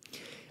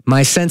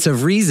 My sense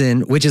of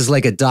reason, which is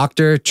like a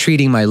doctor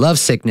treating my love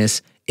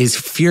sickness, is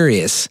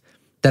furious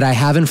that I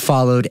haven't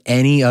followed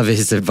any of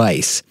his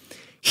advice.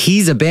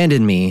 He's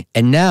abandoned me,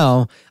 and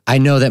now I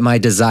know that my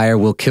desire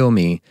will kill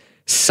me,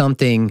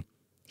 something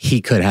he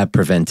could have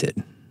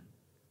prevented.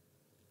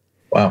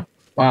 Wow,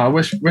 I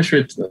wish we'd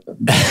known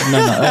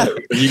that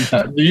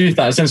earlier. You used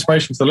that as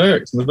inspiration for the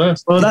lyrics in the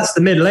verse. Well, that's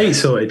the middle eight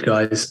sorted,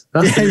 guys.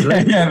 That's the middle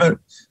eight. Yeah.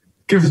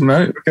 Give us a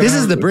minute. This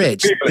is the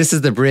bridge. This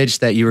is the bridge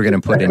that you were going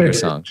to put in your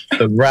song.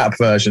 The rap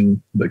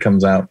version that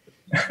comes out.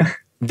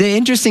 The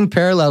interesting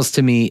parallels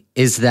to me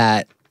is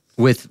that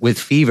with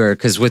Fever,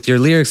 because with your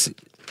lyrics,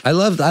 I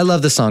love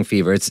the song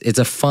Fever. It's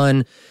a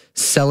fun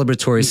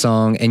celebratory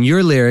song, and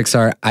your lyrics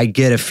are I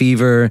get a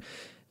fever,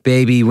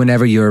 baby,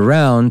 whenever you're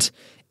around.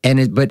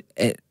 But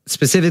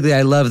specifically,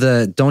 I love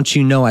the don't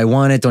you know I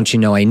want it, don't you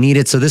know I need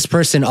it. So this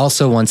person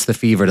also wants the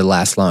fever to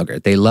last longer.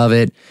 They love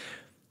it,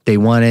 they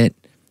want it.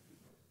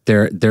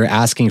 They're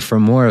asking for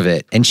more of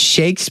it. And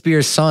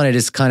Shakespeare's sonnet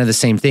is kind of the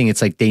same thing.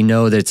 It's like they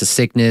know that it's a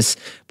sickness,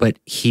 but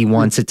he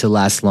wants it to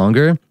last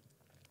longer.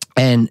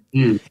 And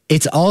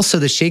it's also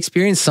the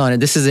Shakespearean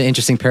sonnet. This is an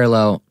interesting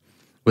parallel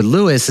with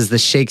Lewis, is the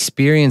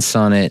Shakespearean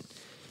sonnet.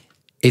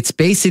 It's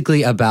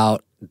basically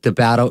about the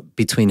battle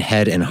between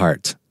head and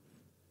heart.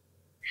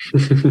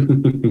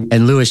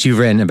 And Lewis, you've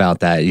written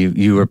about that.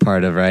 You were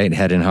part of, right?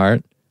 Head and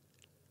Heart.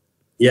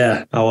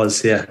 Yeah, I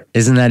was. Yeah.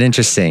 Isn't that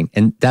interesting?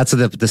 And that's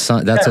what the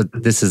song. That's what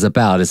this is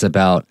about. It's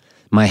about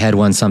my head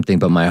wants something,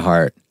 but my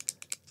heart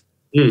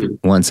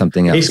wants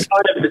something else. It's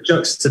kind of the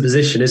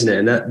juxtaposition, isn't it?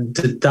 And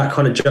that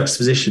kind of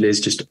juxtaposition is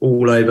just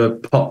all over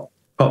pop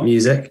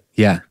music.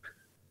 Yeah.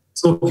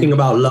 Talking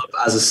about love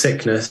as a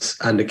sickness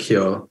and a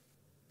cure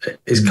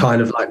is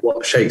kind of like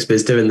what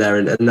Shakespeare's doing there,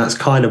 and that's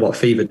kind of what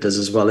Fever does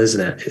as well, isn't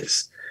it?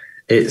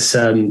 It's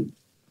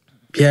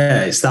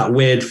that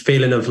weird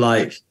feeling of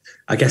like,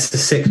 I guess the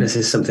sickness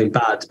is something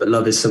bad, but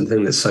love is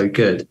something that's so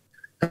good,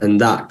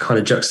 and that kind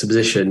of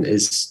juxtaposition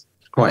is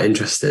quite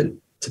interesting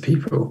to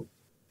people.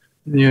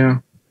 Yeah,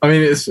 I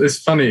mean, it's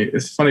funny.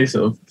 It's funny,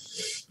 sort of,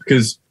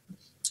 because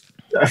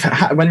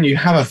when you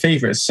have a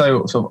fever, it's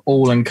so sort of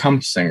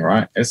all-encompassing,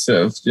 right? It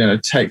sort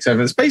of takes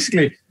over. It's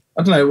basically,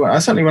 I don't know.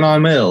 Certainly, when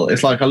I'm ill,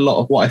 it's like a lot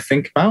of what I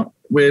think about.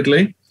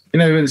 Weirdly, when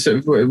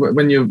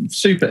you're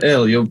super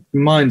ill, your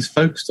mind's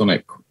focused on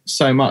it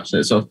so much that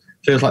it sort of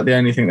feels like the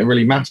only thing that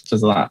really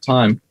matters at that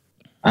time.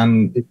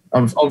 And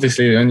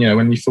obviously,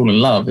 when you fall in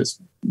love, it's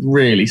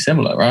really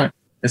similar, right?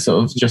 It's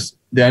sort of just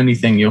the only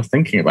thing you're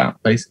thinking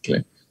about,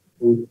 basically.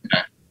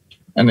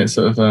 And it's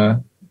sort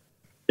of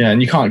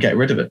and you can't get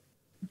rid of it.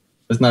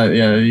 There's no,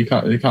 you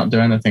can't do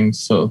anything to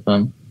sort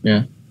of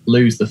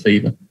lose the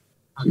fever.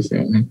 You see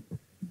what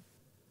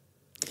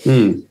I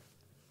mean?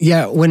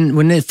 Yeah,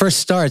 when it first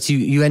starts,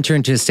 you enter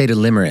into a state of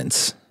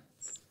limerence.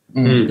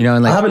 And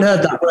I haven't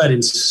heard that word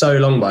in so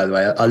long, by the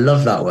way. I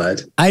love that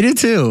word. I do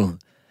too.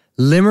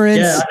 Limerence.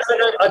 Yeah,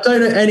 I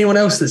don't know anyone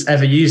else that's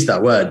ever used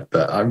that word,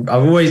 but I'm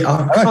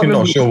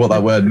not sure what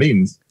that word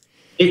means.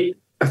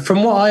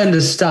 from what I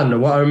understand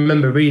and what I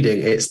remember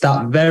reading, it's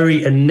that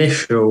very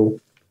initial,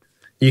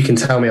 you can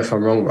tell me if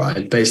I'm wrong,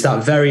 Ryan, but it's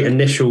that very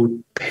initial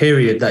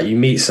period that you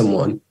meet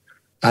someone,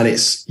 and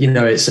it's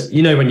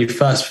when you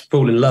first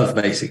fall in love,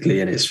 basically,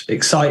 and it's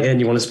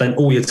exciting. You want to spend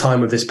all your time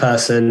with this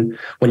person.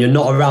 When you're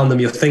not around them,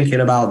 you're thinking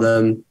about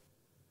them.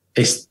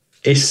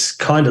 It's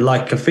kind of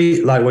like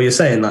like what you're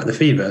saying, like the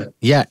fever.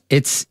 Yeah,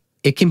 it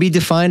can be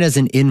defined as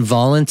an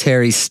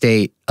involuntary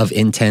state of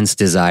intense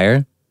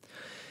desire.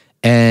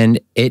 And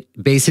it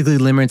basically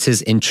limits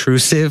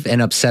intrusive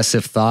and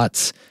obsessive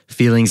thoughts,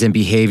 feelings, and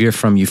behavior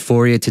from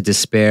euphoria to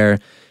despair,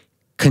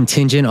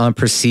 contingent on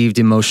perceived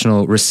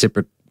emotional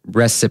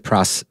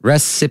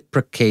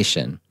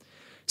reciprocation.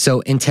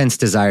 So intense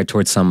desire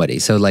towards somebody.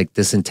 So like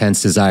this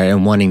intense desire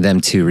and wanting them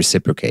to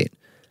reciprocate.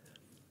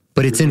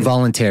 But it's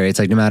involuntary. It's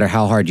like no matter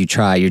how hard you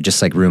try, you're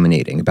just like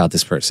ruminating about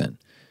this person.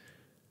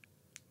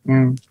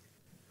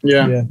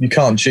 Yeah. You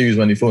can't choose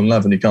when you fall in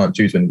love, and you can't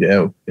choose when you get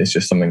ill. It's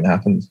just something that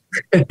happens.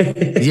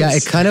 Yeah,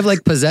 it kind of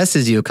like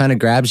possesses you. It kind of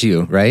grabs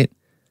you, right?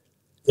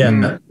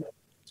 Yeah.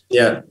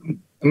 Yeah.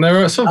 And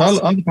there are sort of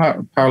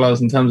other parallels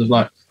in terms of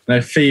like,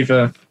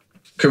 fever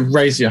could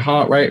raise your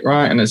heart rate,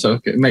 right? And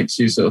it makes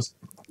you sort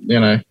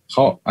of,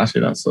 hot.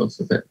 Actually, that's sort of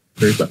a bit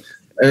rude, but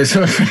it's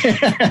sort of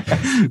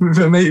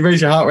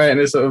raise your heart rate, and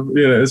it's sort of,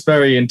 it's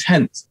very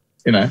intense,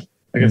 I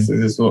guess this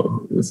is what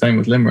the same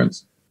with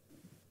limerence.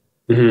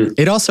 Mm-hmm.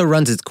 It also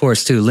runs its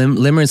course too.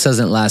 Limerence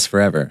doesn't last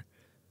forever.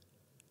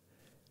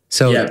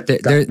 So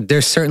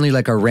there's certainly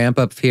like a ramp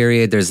up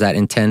period. There's that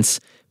intense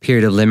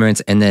period of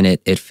limerence, and then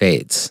it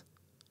fades.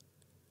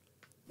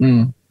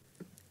 And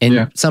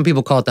some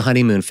people call it the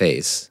honeymoon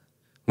phase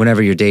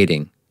whenever you're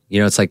dating.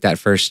 It's like that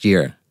first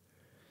year.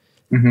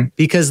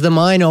 Because the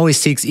mind always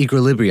seeks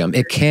equilibrium.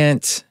 It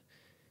can't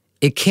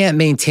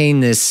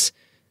maintain this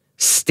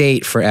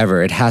state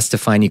forever. It has to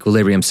find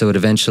equilibrium, so it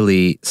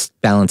eventually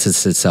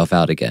balances itself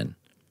out again.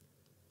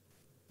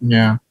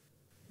 Yeah.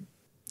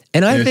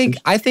 And I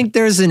think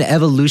there's an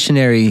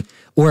evolutionary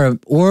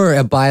or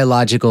a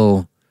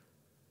biological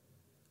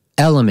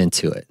element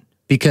to it,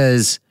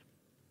 because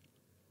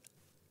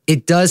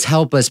it does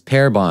help us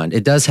pair bond.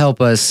 It does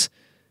help us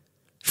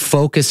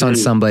focus on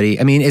somebody.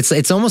 I mean,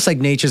 it's almost like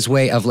nature's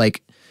way of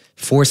like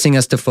forcing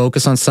us to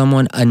focus on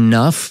someone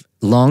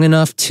long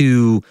enough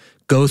to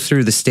go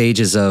through the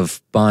stages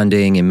of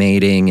bonding and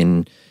mating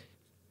and,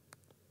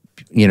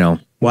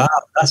 Wow,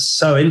 that's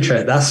so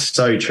interesting. That's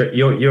so true.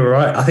 You're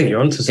right. I think you're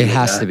onto something. It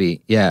has to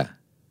be, yeah.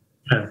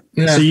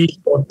 So you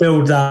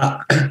build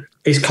that.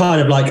 It's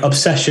kind of like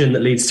obsession that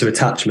leads to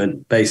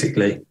attachment,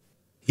 basically.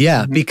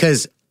 Yeah,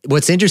 because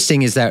what's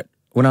interesting is that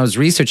when I was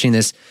researching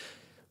this,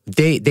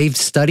 they've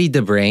studied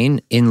the brain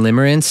in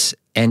limerence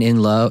and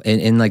in love, and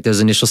in like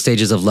those initial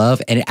stages of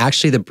love, and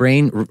the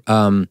brain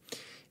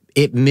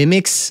it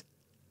mimics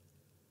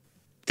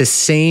the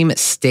same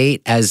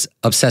state as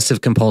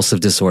obsessive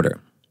compulsive disorder.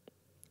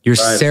 Your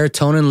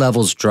serotonin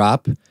levels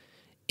drop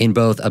in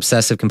both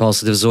obsessive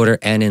compulsive disorder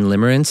and in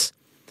limerence,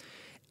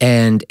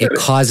 and it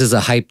causes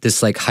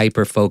this like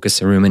hyper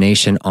focus and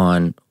rumination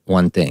on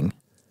one thing.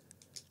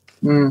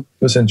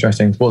 That's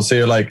interesting. Well, so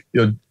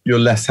you're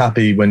less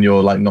happy when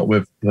you're like not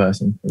with the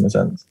person, in a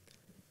sense.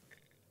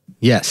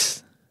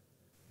 Yes.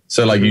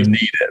 So like you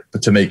need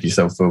it to make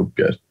yourself feel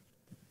good.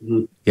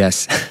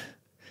 Yes.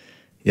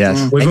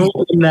 Yes. We've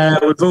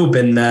all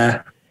been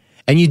there.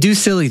 And you do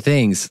silly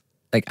things.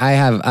 Like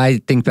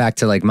I think back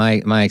to like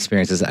my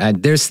experiences.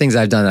 There's things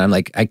I've done that I'm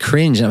like, I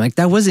cringe. And I'm like,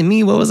 that wasn't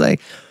me. What was I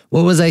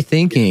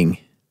thinking?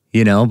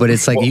 But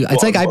it's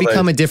like I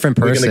become a different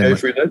person. We're going to go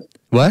through those?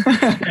 What?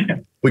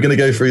 We're going to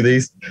go through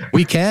these.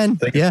 We can.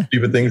 Yeah.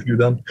 Stupid things you've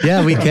done.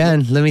 Yeah, we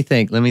can. Let me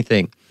think.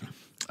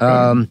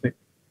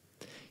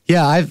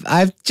 Yeah,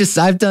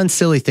 I've done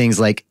silly things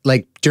like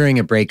during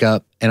a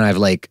breakup, and I've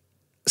like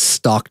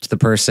stalked the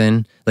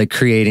person, like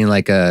creating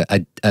like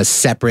a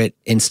separate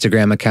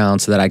Instagram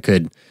account so that I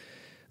could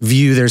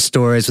view their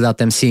stories without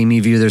them seeing me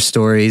view their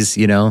stories,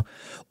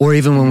 or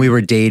even when we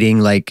were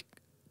dating, like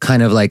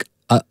kind of like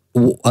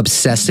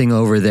obsessing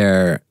over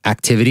their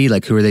activity,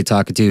 like who are they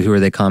talking to, who are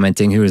they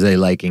commenting, who are they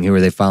liking, who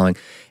are they following.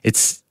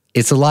 It's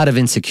a lot of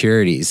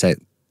insecurities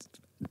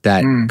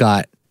that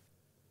got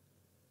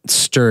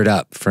stirred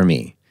up for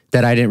me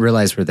that I didn't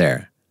realize were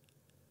there,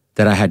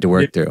 that I had to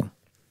work through.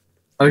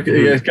 I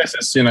guess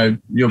it's,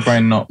 your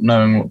brain not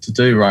knowing what to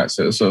do, right?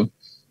 So it's sort of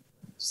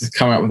just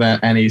come up with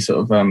any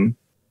sort of,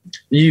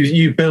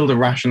 you build a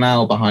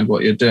rationale behind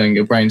what you're doing.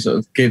 Your brain sort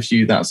of gives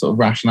you that sort of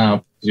rationale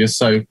because you're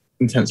so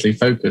intensely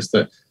focused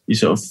that you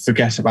sort of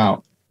forget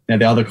about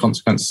the other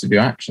consequences of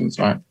your actions,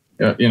 right?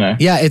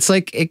 Yeah, it's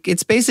like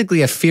it's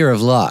basically a fear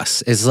of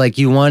loss. It's like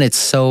you want it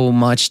so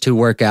much to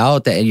work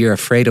out that you're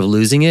afraid of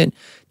losing it,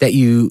 that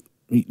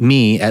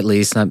me at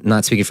least, I'm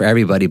not speaking for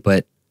everybody,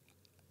 but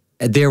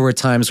there were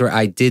times where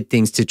I did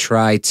things to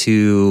try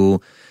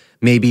to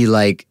maybe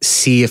like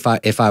see if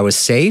I was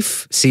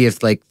safe, see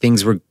if like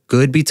things were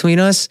good between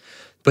us.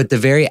 But the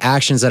very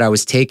actions that I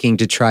was taking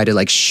to try to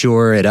like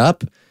shore it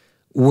up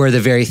were the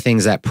very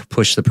things that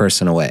push the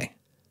person away.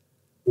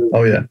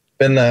 Oh yeah,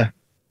 been there.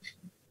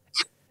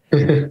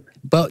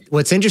 But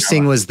what's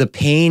interesting was the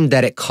pain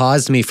that it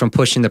caused me from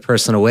pushing the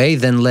person away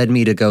then led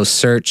me to go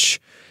search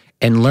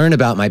and learn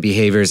about my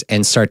behaviors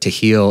and start to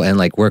heal and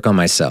like work on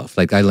myself.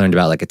 Like I learned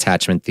about like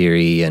attachment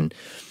theory and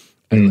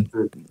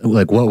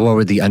like what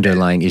were the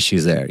underlying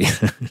issues there?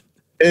 It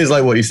is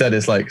like what you said.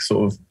 It's like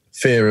sort of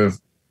fear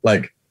of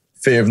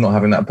not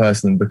having that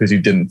person because you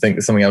didn't think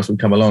that something else would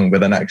come along.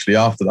 But then actually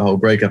after the whole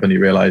breakup and you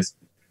realize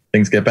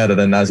things get better,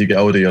 then as you get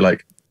older, you're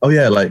like, oh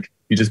yeah, like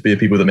you just be with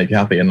people that make you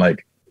happy, and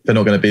like if they're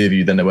not going to be with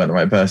you, then they weren't the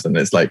right person.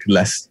 It's like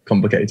less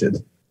complicated.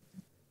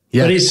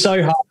 Yeah. But it's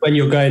so hard when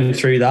you're going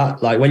through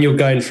that. Like when you're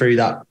going through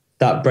that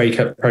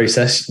breakup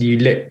process,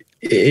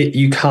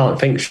 you can't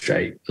think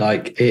straight.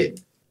 Like it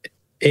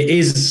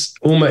is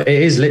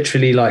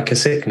literally like a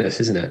sickness,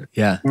 isn't it?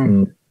 Yeah.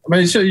 I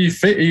mean, so you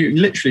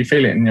literally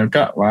feel it in your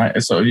gut, right?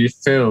 It's sort of, you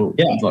feel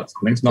like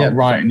something's not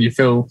right, and you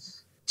feel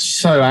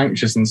so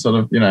anxious and sort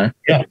of,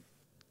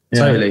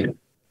 totally.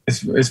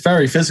 It's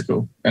very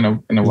physical in a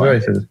way.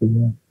 Very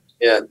physical,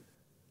 yeah.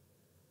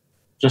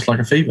 Just like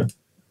a fever.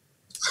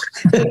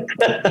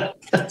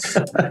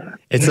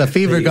 It's a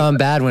fever gone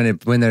bad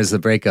when there's the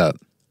breakup.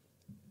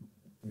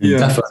 Yeah,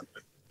 definitely.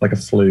 Like a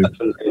flu.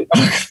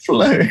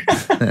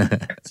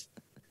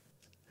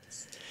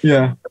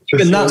 Yeah,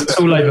 and that's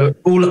all over.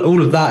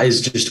 All of that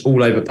is just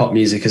all over pop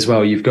music as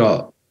well. You've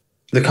got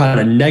the kind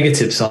of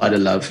negative side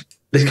of love.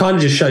 This kind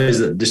of just shows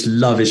that just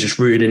love is just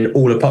rooted in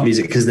all of pop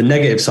music, because the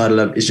negative side of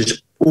love is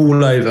just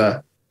all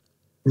over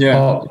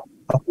pop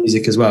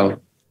music as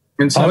well.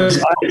 I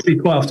actually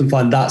quite often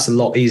find that's a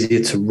lot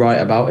easier to write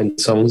about in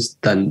songs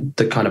than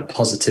the kind of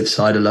positive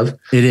side of love.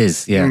 It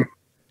is, yeah.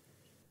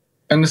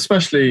 And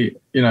especially,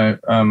 if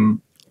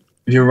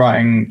you're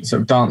writing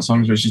sort of dance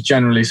songs, which is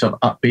generally sort of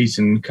upbeat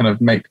and kind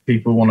of make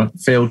people want to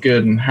feel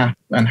good and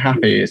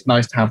happy, it's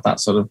nice to have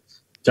that sort of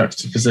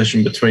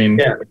juxtaposition between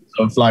sort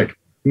of like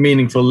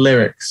meaningful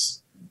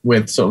lyrics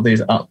with sort of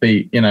these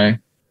upbeat,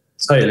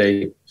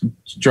 Totally.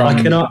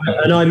 Like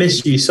an I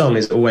Miss You song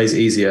is always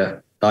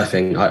easier, I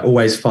think. I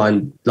always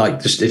find,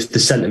 like, just if the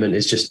sentiment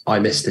is just I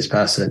miss this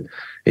person,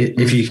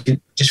 if you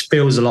can, just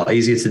feels a lot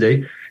easier to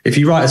do. If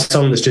you write a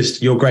song that's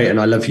just you're great and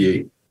I love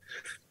you,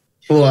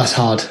 oh, that's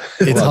hard.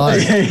 It's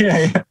hard.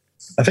 Yeah.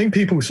 I think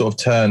people sort of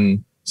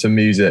turn to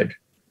music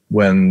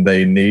when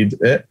they need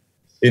it.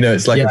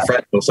 It's like a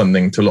friend or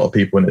something to a lot of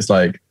people, and it's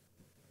like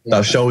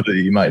that shoulder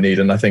that you might need.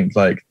 And I think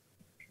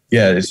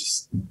it's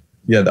just,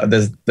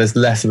 there's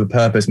less of a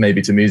purpose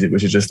maybe to music,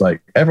 which is just like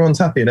everyone's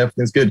happy and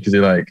everything's good because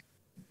you're like,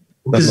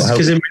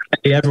 because in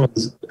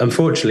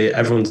reality,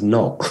 everyone's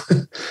not.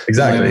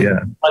 Exactly. Yeah.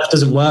 Life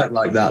doesn't work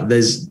like that.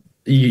 There's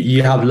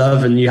you have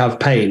love and you have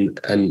pain,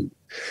 and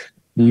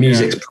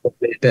music's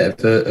probably a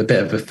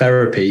bit of a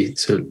therapy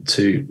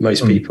to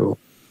most people.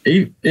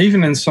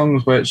 Even in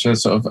songs which are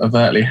sort of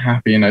overtly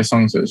happy,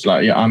 songs which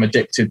like I'm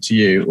addicted to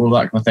you, all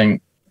that kind of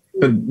thing.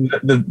 But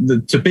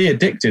the to be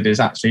addicted is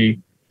actually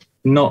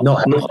not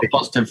a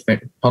positive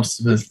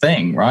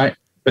thing, right?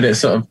 But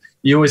it's sort of,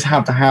 you always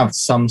have to have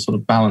some sort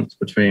of balance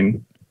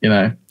between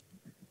these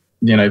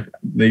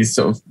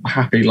sort of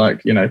happy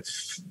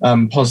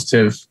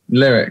positive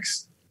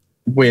lyrics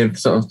with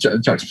sort of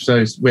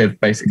juxtaposed with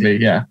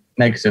basically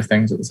negative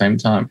things at the same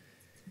time.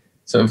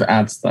 Sort of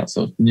adds that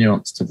sort of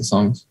nuance to the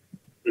songs.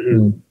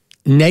 Mm-hmm.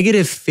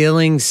 Negative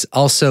feelings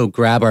also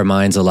grab our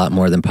minds a lot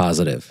more than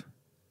positive.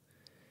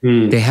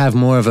 They have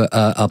more of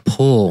a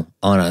pull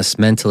on us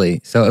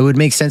mentally. So it would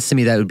make sense to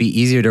me that it would be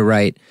easier to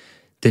write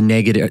the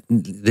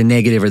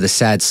negative or the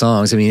sad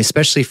songs. I mean,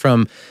 especially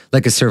from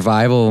like a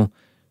survival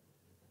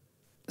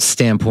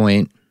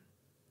standpoint,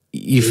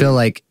 you feel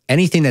like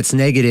anything that's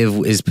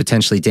negative is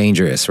potentially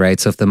dangerous, right?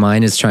 So if the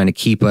mind is trying to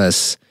keep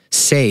us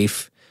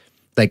safe,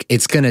 like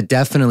it's going to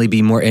definitely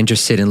be more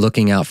interested in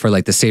looking out for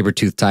like the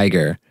saber-toothed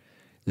tiger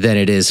than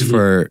it is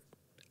for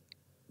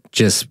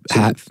just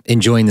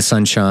enjoying the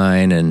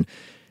sunshine and,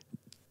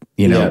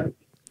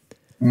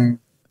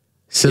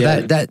 So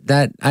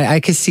that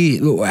I could see.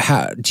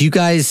 How do you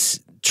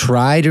guys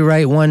try to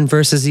write one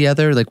versus the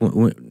other, like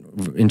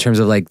in terms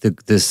of like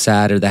the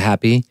sad or the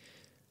happy?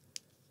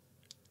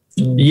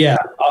 Yeah,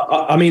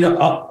 I mean,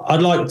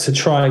 I'd like to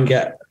try and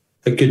get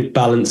a good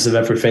balance of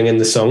everything in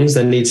the songs.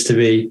 There needs to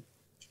be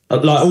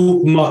like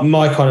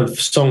my kind of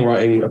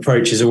songwriting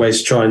approach is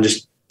always try and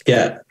just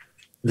get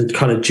the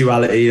kind of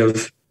duality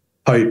of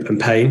hope and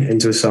pain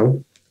into a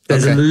song.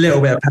 There's a little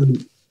bit of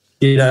pain.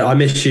 I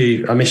miss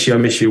you,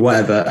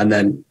 whatever, and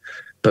then,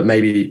 but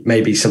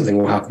maybe something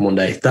will happen one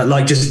day. That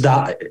like just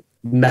that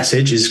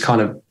message is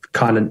kind of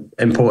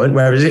important.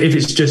 Whereas if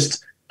it's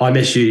just I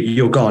miss you,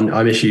 you're gone.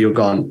 I miss you, you're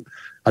gone.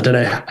 I don't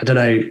know.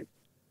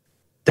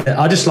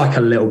 I just like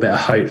a little bit of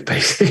hope,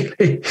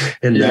 basically.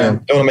 In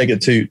there. Don't want to make it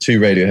too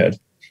Radiohead.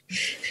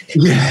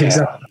 Yeah,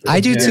 exactly.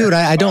 I do too.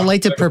 I don't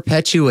like to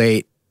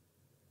perpetuate.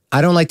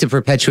 I don't like to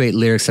perpetuate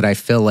lyrics that I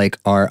feel like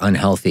are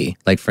unhealthy.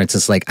 Like, for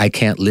instance, like, I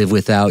can't live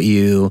without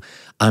you.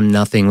 I'm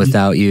nothing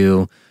without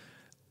you.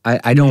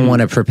 I don't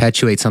want to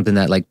perpetuate something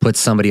that like puts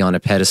somebody on a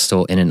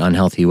pedestal in an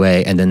unhealthy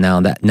way. And then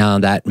now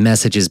that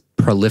message is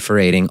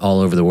proliferating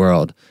all over the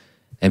world.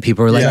 And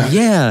people are like,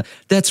 yeah,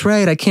 that's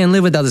right. I can't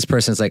live without this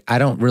person. It's like, I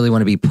don't really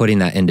want to be putting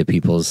that into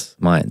people's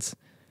minds.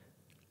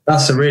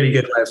 That's a really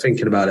good way of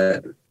thinking about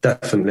it.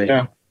 Definitely.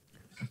 Yeah.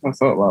 I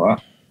thought about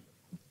that.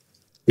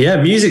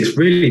 Yeah, music's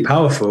really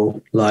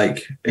powerful.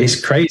 Like,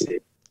 it's crazy.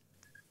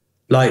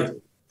 Like,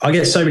 I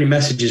get so many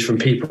messages from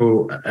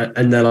people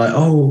and they're like,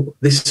 oh,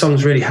 this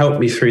song's really helped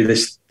me through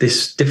this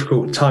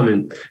difficult time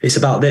and it's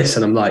about this.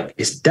 And I'm like,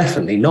 it's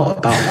definitely not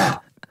about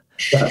that.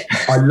 But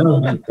I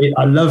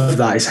love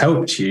that it's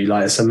helped you.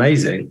 Like, it's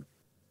amazing.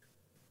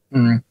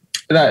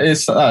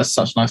 That's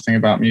such a nice thing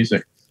about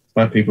music,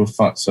 where people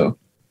sort of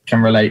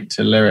can relate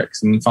to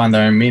lyrics and find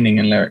their own meaning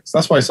in lyrics.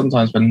 That's why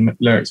sometimes when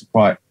lyrics are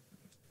quite,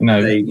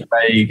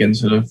 vague and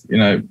sort of,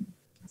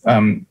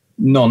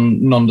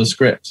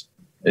 nondescript,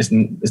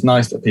 it's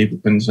nice that people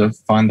can sort of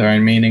find their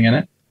own meaning in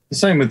it. The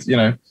same with,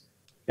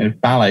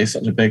 ballet is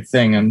such a big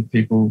thing, and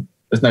people,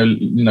 there's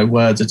no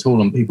words at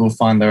all, and people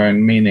find their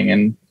own meaning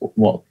in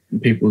what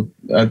people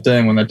are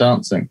doing when they're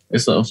dancing.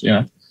 It's sort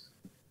of,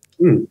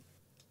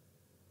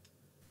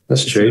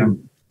 That's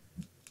true.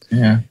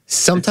 Yeah.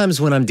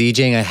 Sometimes when I'm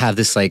DJing, I have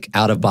this like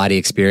out of body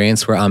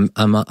experience where I'm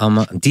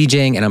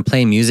DJing and I'm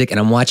playing music and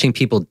I'm watching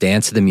people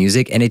dance to the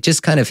music, and it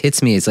just kind of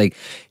hits me. It's like,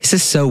 this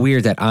is so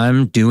weird that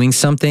I'm doing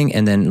something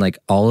and then like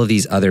all of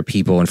these other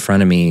people in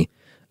front of me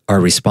are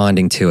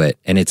responding to it.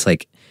 And it's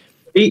like,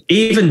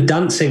 even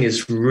dancing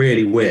is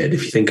really weird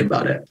if you think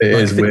about it. It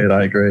is weird,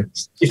 I agree.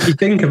 If you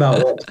think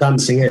about what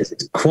dancing is,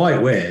 it's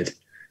quite weird.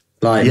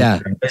 Like,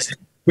 there's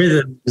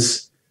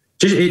rhythms.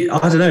 I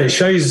don't know, it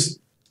shows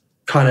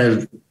kind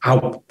of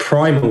how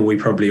primal we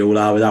probably all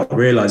are without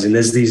realizing.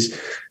 There's these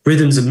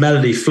rhythms and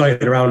melody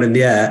floating around in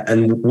the air,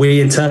 and we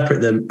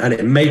interpret them, and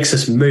it makes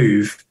us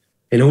move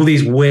in all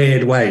these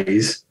weird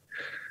ways.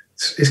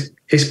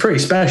 It's pretty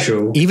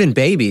special. Even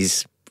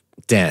babies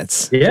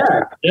dance. Yeah.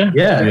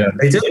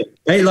 They do.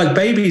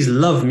 Babies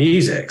love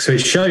music, so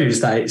it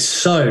shows that it's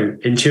so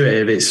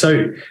intuitive. It's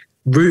so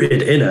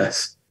rooted in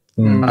us,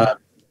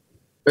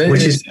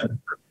 which is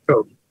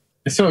cool.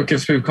 It sort of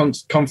gives people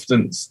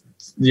confidence.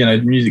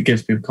 Music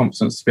gives people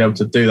confidence to be able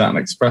to do that and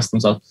express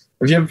themselves.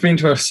 Have you ever been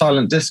to a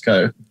silent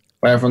disco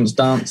where everyone's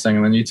dancing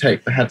and then you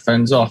take the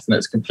headphones off and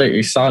it's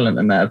completely silent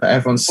in there, but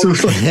everyone's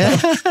sort of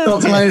dancing?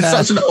 It's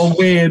such a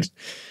weird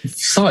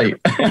sight.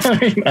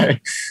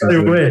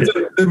 So weird.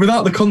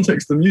 Without the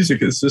context of the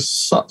music, it's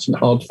just such an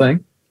odd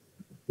thing.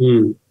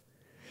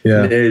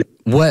 Yeah.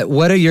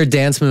 What are your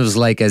dance moves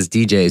like as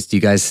DJs? Do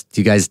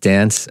you guys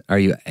dance? Are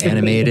you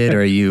animated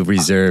or are you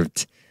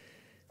reserved?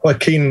 Quite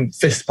keen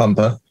fist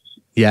pumper.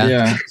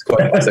 Yeah. It's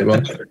quite a classic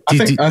one.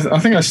 I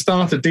think I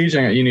started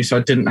DJing at uni so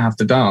I didn't have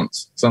to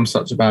dance because I'm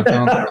such a bad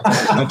dancer.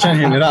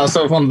 Genuinely, that was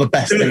sort of one of the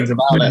best things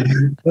about it.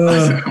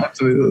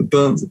 Absolutely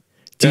dancing.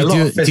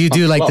 Do you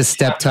do like the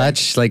step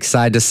touch, like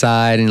side to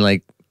side, and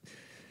like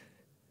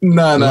a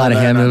lot of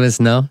hand movements?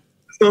 No.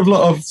 A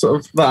lot of sort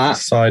of that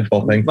side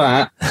bopping.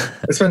 That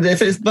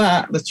if it's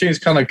that, the tune's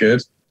kind of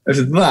good. If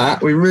it's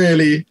that, you're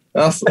really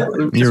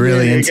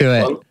into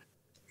it.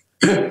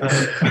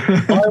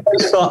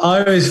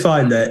 I always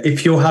find that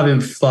if you're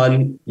having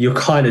fun, you're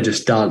kind of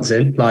just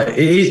dancing. Like,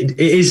 it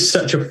is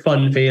such a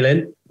fun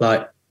feeling.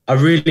 Like,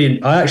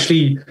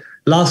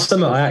 last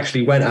summer I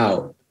actually went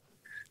out.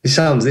 This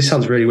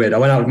sounds really weird. I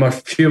went out with a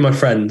few of my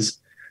friends,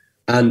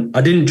 and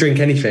I didn't drink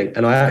anything,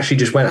 and I actually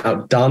just went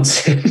out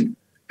dancing.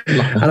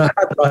 And I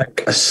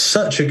had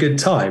such a good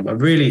time. I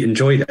really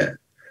enjoyed it.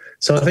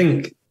 So I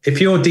think if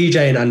you're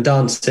DJing and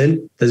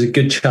dancing, there's a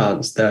good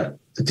chance that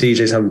the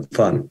DJ's having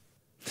fun.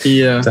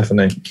 Yeah,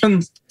 definitely.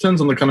 Depends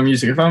on the kind of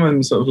music. If I'm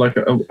in sort of like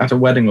at a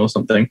wedding or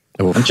something,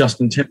 and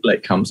Justin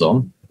Timberlake comes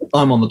on,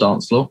 I'm on the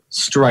dance floor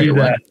straight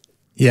away.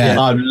 Yeah,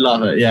 I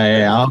love it.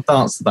 Yeah. I'll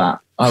dance to that.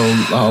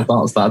 I'll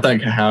dance to that. I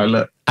don't care how I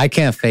look. I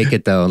can't fake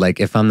it though. Like,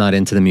 if I'm not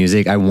into the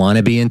music, I want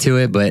to be into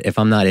it, but if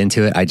I'm not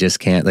into it, I just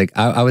can't. Like,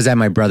 I was at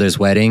my brother's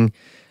wedding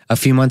a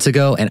few months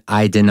ago, and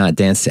I did not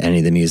dance to any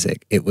of the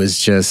music. It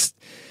was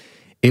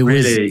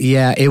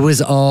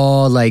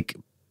all like,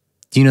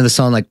 do you know the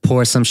song like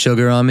 "Pour Some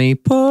Sugar on Me"?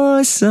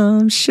 Pour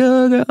some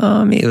sugar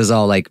on me. It was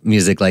all like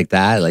music like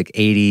that, like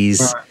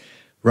 80s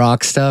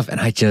rock stuff,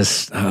 and I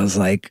was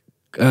like,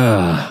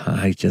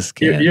 I just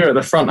can't. You're at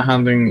the front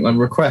handing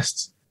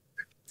requests.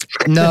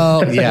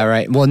 No, yeah,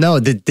 right. Well, no,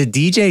 the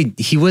DJ,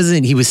 he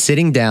was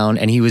sitting down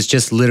and he was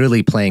just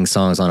literally playing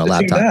songs on a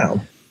laptop.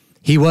 Down.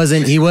 He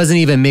wasn't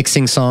even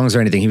mixing songs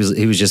or anything. He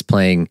was just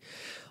playing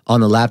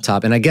on the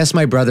laptop. And I guess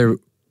my brother,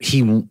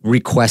 he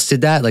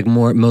requested that, like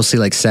mostly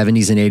like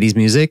 70s and 80s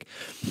music.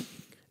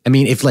 I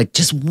mean, if like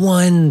just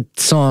one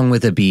song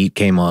with a beat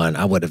came on,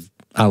 I would have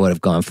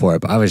gone for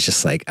it. But I was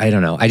just like, I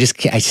don't know. I just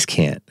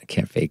can't. I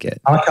can't fake it.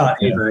 I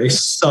can't either. It's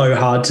so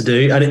hard to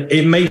do. And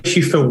it makes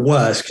you feel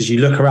worse because you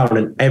look around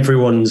and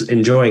everyone's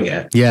enjoying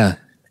it. Yeah.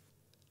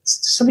 Is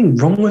something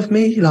wrong with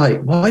me?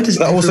 Like, why does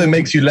that also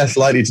makes you less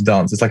likely to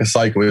dance? It's like a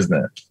cycle, isn't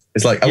it?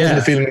 It's like, I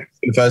wasn't feeling it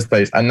in the first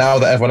place. And now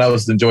that everyone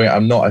else is enjoying it,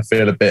 I'm not. I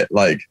feel a bit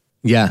like,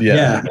 Yeah.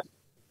 I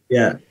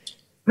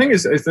think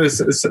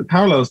it's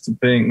parallels to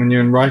being when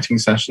you're in writing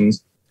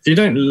sessions. If you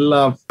don't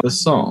love the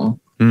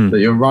song, that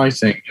you're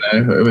writing,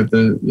 with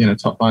the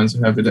top lines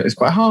of whoever. It's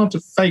quite hard to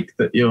fake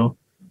that you're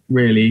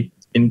really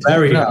into it.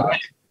 Very hard.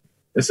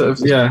 It's sort of,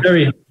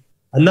 very,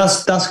 and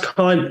that's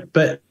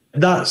but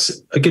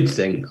that's a good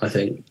thing, I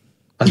think.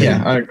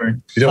 I agree.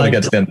 You don't want to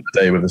get to the end of the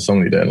day with a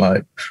song you don't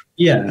like.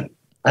 Yeah,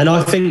 and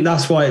I think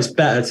that's why it's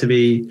better to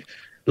be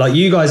like,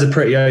 you guys are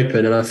pretty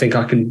open, and I think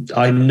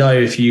I know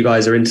if you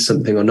guys are into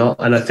something or not,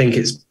 and I think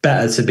it's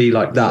better to be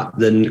like that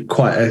than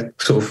quite a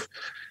sort of,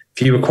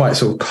 if you were quite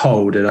sort of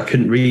cold and I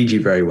couldn't read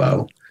you very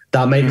well,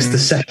 that makes the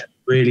session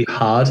really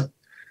hard.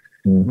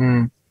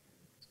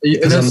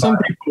 There's some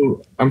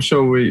people, I'm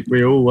sure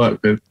we all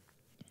work with,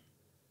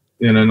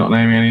 not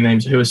naming any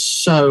names, who are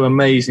so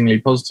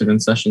amazingly positive in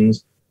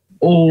sessions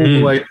all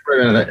the way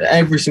through. And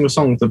every single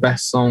song is the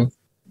best song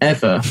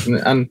ever.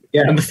 And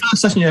the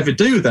first session you ever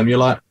do with them, you're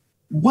like,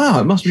 wow,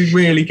 it must be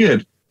really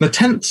good. The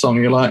 10th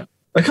song, you're like,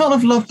 I can't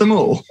have loved them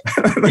all.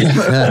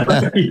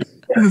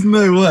 There's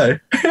no way.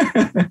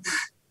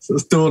 So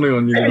it's dawning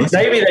on you.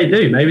 Maybe they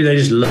do. Maybe they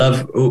just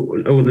love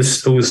all the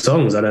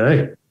songs. I don't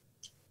know.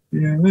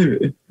 Yeah,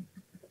 maybe.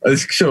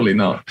 It's surely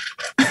not.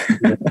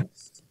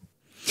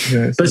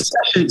 But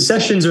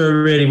sessions are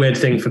a really weird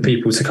thing for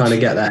people to kind of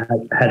get their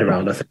head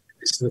around, I think.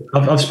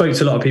 I've spoken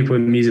to a lot of people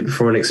in music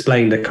before and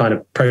explained the kind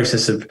of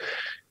process of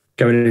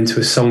going into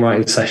a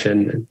songwriting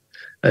session,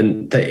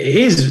 and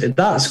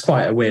that's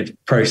quite a weird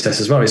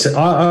process as well.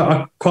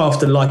 I quite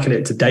often liken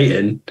it to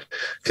dating,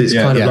 because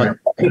it's kind of like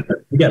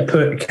you get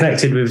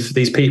connected with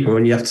these people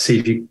and you have to see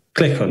if you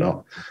click or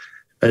not,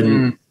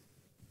 and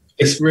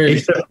it's a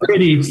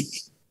really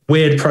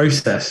weird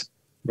process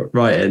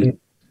writing.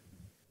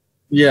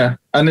 Yeah,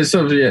 and it's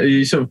sort of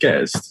you sort of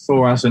get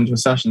 4 hours into a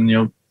session and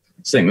you're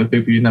sitting with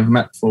people you've never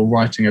met before,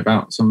 writing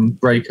about some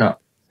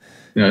breakup,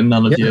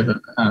 none of you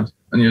ever had,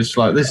 and you're just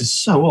like, this is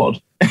so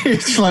odd.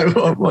 It's like,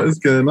 what is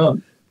going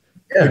on?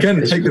 Yeah,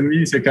 again, take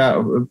music out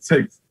of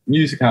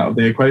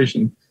the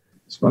equation.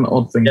 It's an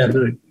odd thing to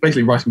do.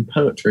 Basically, writing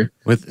poetry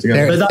with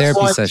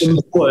therapy sessions.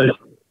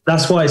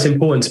 That's why it's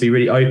important to be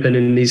really open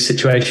in these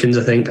situations.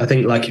 I think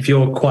like if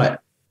you're quite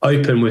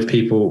open with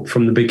people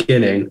from the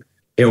beginning,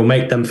 it will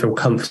make them feel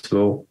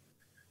comfortable.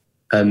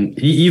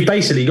 You've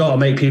basically got to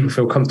make people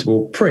feel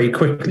comfortable pretty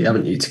quickly,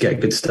 haven't you, to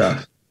get good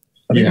stuff?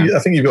 I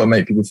think you've got to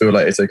make people feel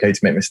like it's okay to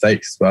make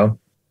mistakes as well.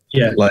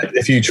 Yeah. Like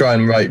if you try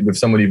and write with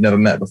someone you've never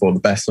met before, the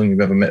best song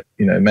you've ever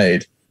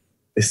made,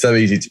 it's so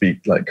easy to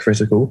be like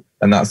critical,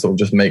 and that sort of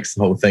just makes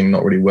the whole thing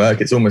not really work.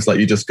 It's almost like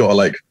you just got to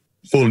like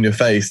fall on your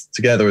face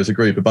together as a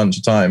group a bunch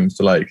of times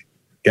to like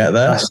get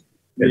there.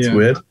 It's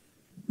weird.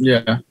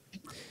 Yeah.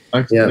 I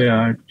agree.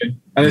 And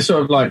it's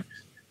sort of like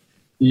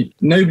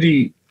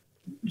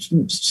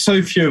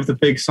so few of the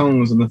big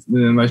songs and the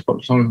most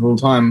popular songs of all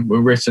time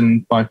were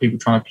written by people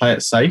trying to play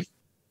it safe.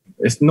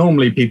 It's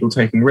normally people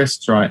taking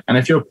risks, right? And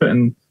if you're put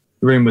in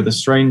the room with a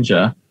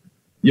stranger,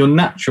 your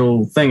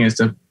natural thing is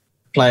to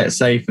play it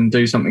safe and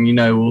do something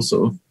will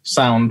sort of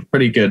sound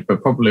pretty good,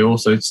 but probably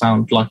also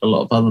sound like a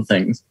lot of other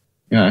things,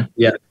 Yeah.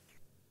 You're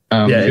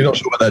not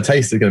sure what their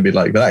taste is going to be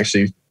like, but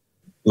actually,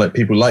 like,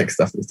 people like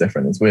stuff that's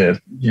different. It's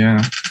weird.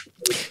 Yeah.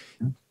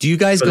 Do you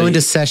guys go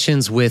into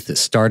sessions with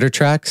starter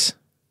tracks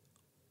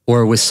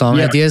or with song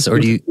ideas, or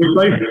do you?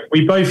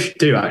 We both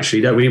do,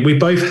 actually, don't we? We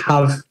both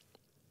have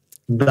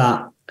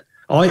that.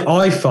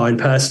 I find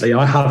personally,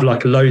 I have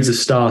like loads of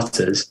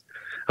starters,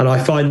 and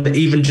I find that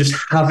even just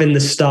having the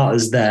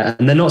starters there,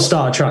 and they're not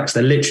starter tracks,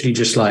 they're literally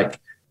just like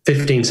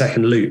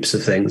 15-second loops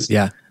of things.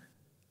 Yeah.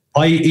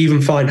 I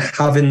even find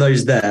having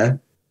those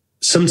there,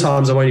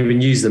 sometimes I won't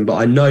even use them, but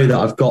I know that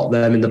I've got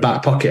them in the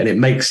back pocket,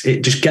 and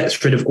it just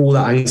gets rid of all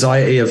that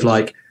anxiety of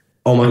like,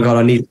 oh my God,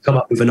 I need to come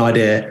up with an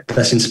idea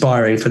that's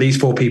inspiring for these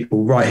 4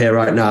 people right here,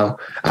 right now.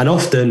 And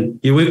often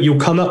you'll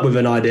come up with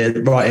an idea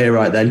right here,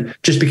 right then,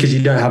 just because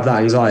you don't have that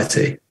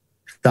anxiety.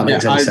 That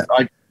makes sense.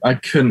 I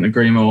couldn't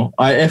agree more.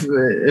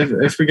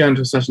 If we go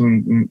into a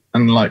session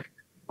and like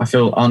I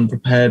feel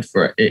unprepared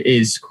for it, it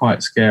is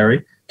quite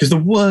scary. Because the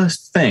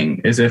worst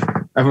thing is if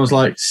everyone's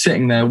like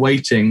sitting there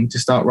waiting to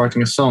start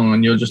writing a song,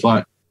 and you're just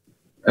like,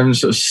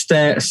 everyone's sort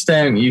of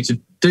staring at you to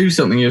do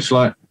something. You're just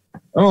like,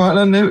 all right,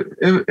 then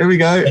here we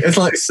go. It's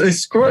like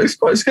it's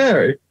quite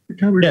scary.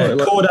 Chord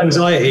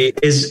anxiety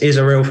is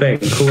a real thing.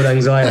 Chord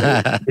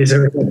anxiety is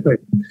a real thing.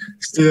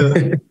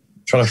 Yeah.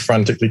 Trying to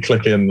frantically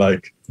click in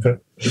like.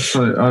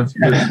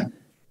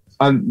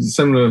 I'm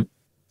similar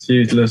to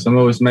you, Lewis. I'm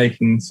always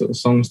making sort of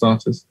song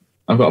starters.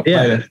 I've got a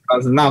playlist.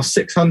 There's now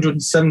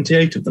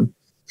 678 of them.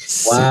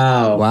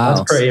 Wow.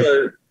 That's pretty.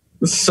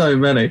 There's so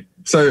many.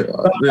 So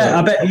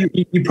I bet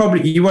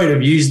you won't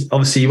have used.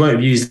 Obviously, you won't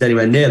have used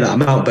anywhere near that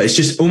amount. But it's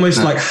just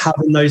almost like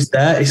having those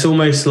there. It's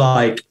almost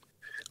like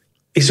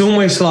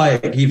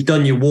you've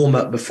done your warm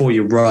up before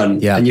you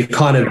run, and you're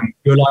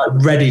like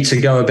ready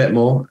to go a bit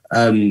more.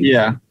 And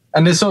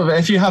it's sort of,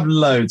 if you have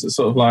loads, it's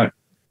sort of like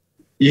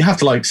you have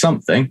to like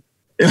something.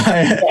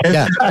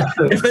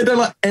 If they don't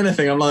like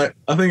anything, I'm like,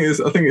 I think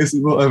it's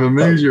whatever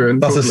mood you're in.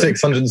 That's probably. A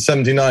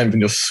 679 when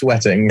you're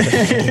sweating.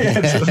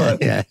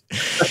 Yeah.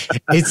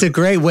 It's a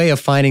great way of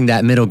finding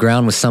that middle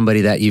ground with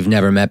somebody that you've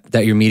never met,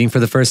 that you're meeting for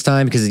the first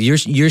time, because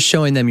you're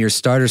showing them your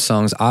starter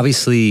songs.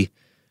 Obviously,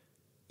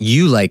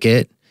 you like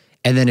it,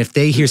 and then if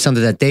they hear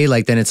something that they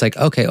like, then it's like,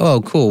 okay,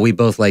 oh, cool, we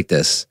both like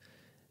this.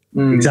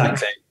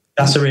 Exactly.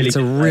 It's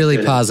a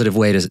really positive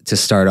way to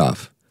start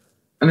off.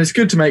 And it's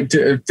good to make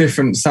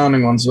different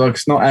sounding ones as well,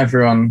 because not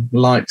everyone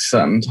likes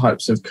certain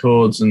types of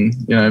chords and,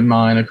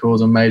 minor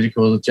chords or major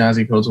chords or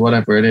jazzy chords or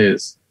whatever it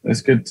is.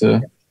 It's good to...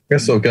 I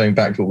guess sort of going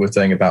back to what we're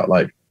saying about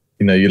like,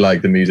 you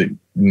like the music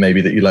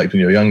maybe that you liked when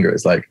you were younger.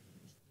 It's like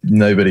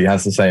nobody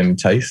has the same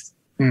taste.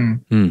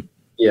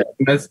 Yeah.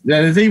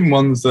 There's even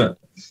ones that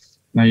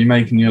you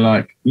make and you're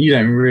like, you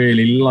don't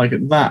really like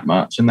it that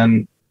much. And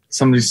then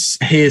somebody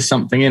hears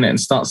something in it and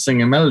starts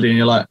singing a melody and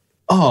you're like,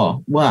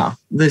 oh, wow,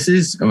 this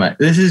is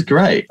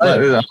great.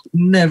 Like, I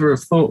never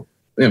have thought,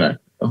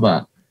 of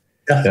that.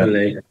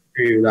 Definitely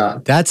agree with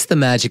that. That's the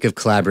magic of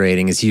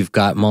collaborating, is you've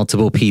got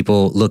multiple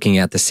people looking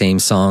at the same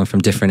song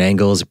from different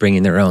angles,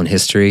 bringing their own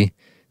history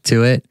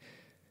to it.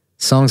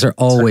 Songs are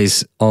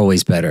always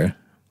better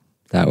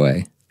that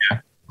way. Yeah,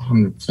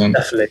 100%.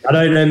 Definitely. I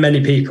don't know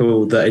many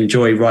people that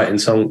enjoy writing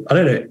songs. I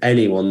don't know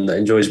anyone that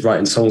enjoys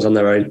writing songs on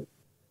their own.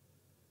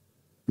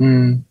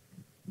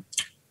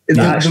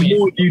 The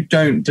more you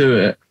don't do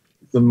it,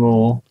 the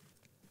more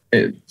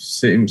it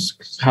seems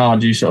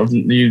hard.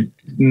 You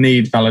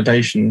need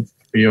validation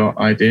for your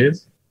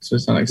ideas to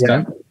some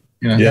extent.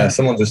 Yeah,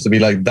 someone just to be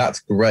like, that's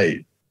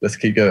great, let's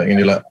keep going. And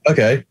you're like,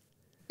 okay.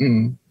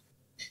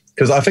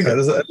 Because I think that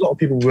there's a lot of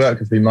people who work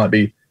with who might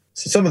be,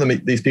 so some of them,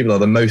 these people are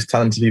the most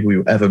talented people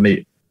you'll ever meet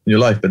in your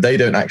life, but they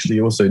don't actually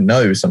also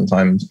know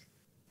sometimes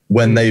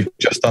when they've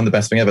just done the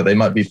best thing ever. They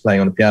might be playing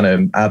on the piano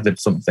and ad-lib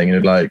something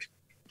and you're like,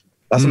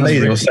 that's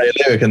amazing, or say a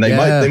lyric, and they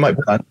might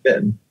put that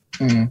in.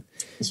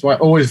 That's why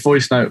always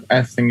voice note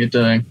everything you're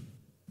doing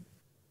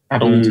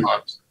at all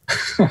times.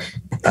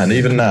 And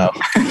even now.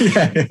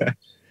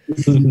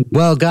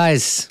 Well,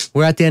 guys,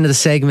 we're at the end of the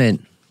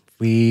segment.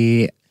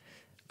 We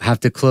have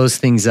to close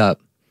things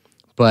up.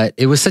 But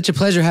it was such a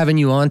pleasure having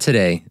you on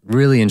today.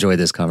 Really enjoyed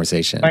this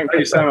conversation. Thank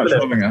you so much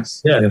for having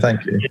us. Yeah,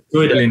 thank you.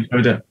 Really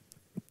enjoyed it.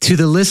 To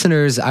the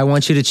listeners, I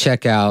want you to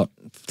check out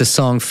the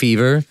song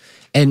Fever.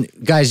 And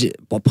guys,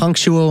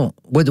 Punctual,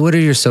 what are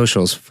your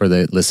socials for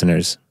the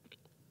listeners?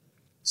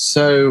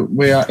 So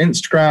we are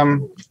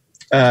Instagram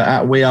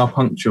at We Are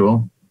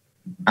Punctual,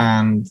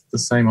 and the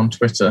same on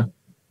Twitter.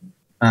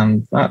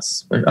 And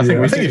that's, I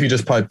think if you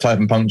just type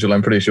in Punctual,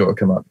 I'm pretty sure it'll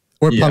come up.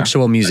 Or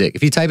Punctual Music.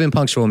 If you type in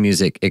Punctual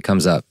Music, it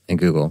comes up in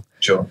Google.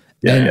 Sure.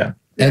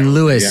 And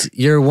Lewis,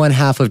 you're one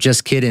half of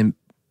Just Kidding.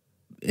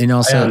 And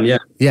also,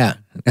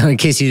 in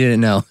case you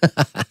didn't know.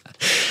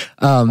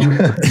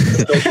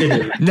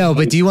 No,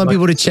 but do you want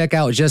people to check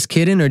out Just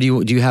Kidding, or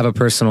do you have a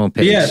personal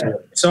page? Yeah,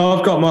 so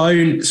I've got my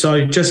own.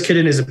 So Just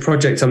Kidding is a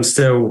project I'm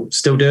still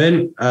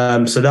doing.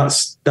 So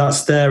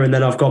that's there, and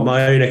then I've got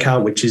my own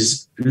account, which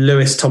is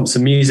Lewis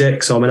Thompson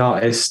Music. So I'm an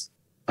artist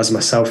as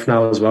myself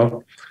now as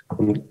well.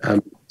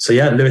 So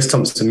Lewis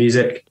Thompson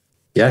Music.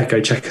 Yeah,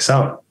 go check us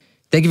out.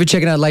 Thank you for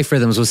checking out Life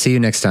Rhythms. We'll see you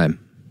next time.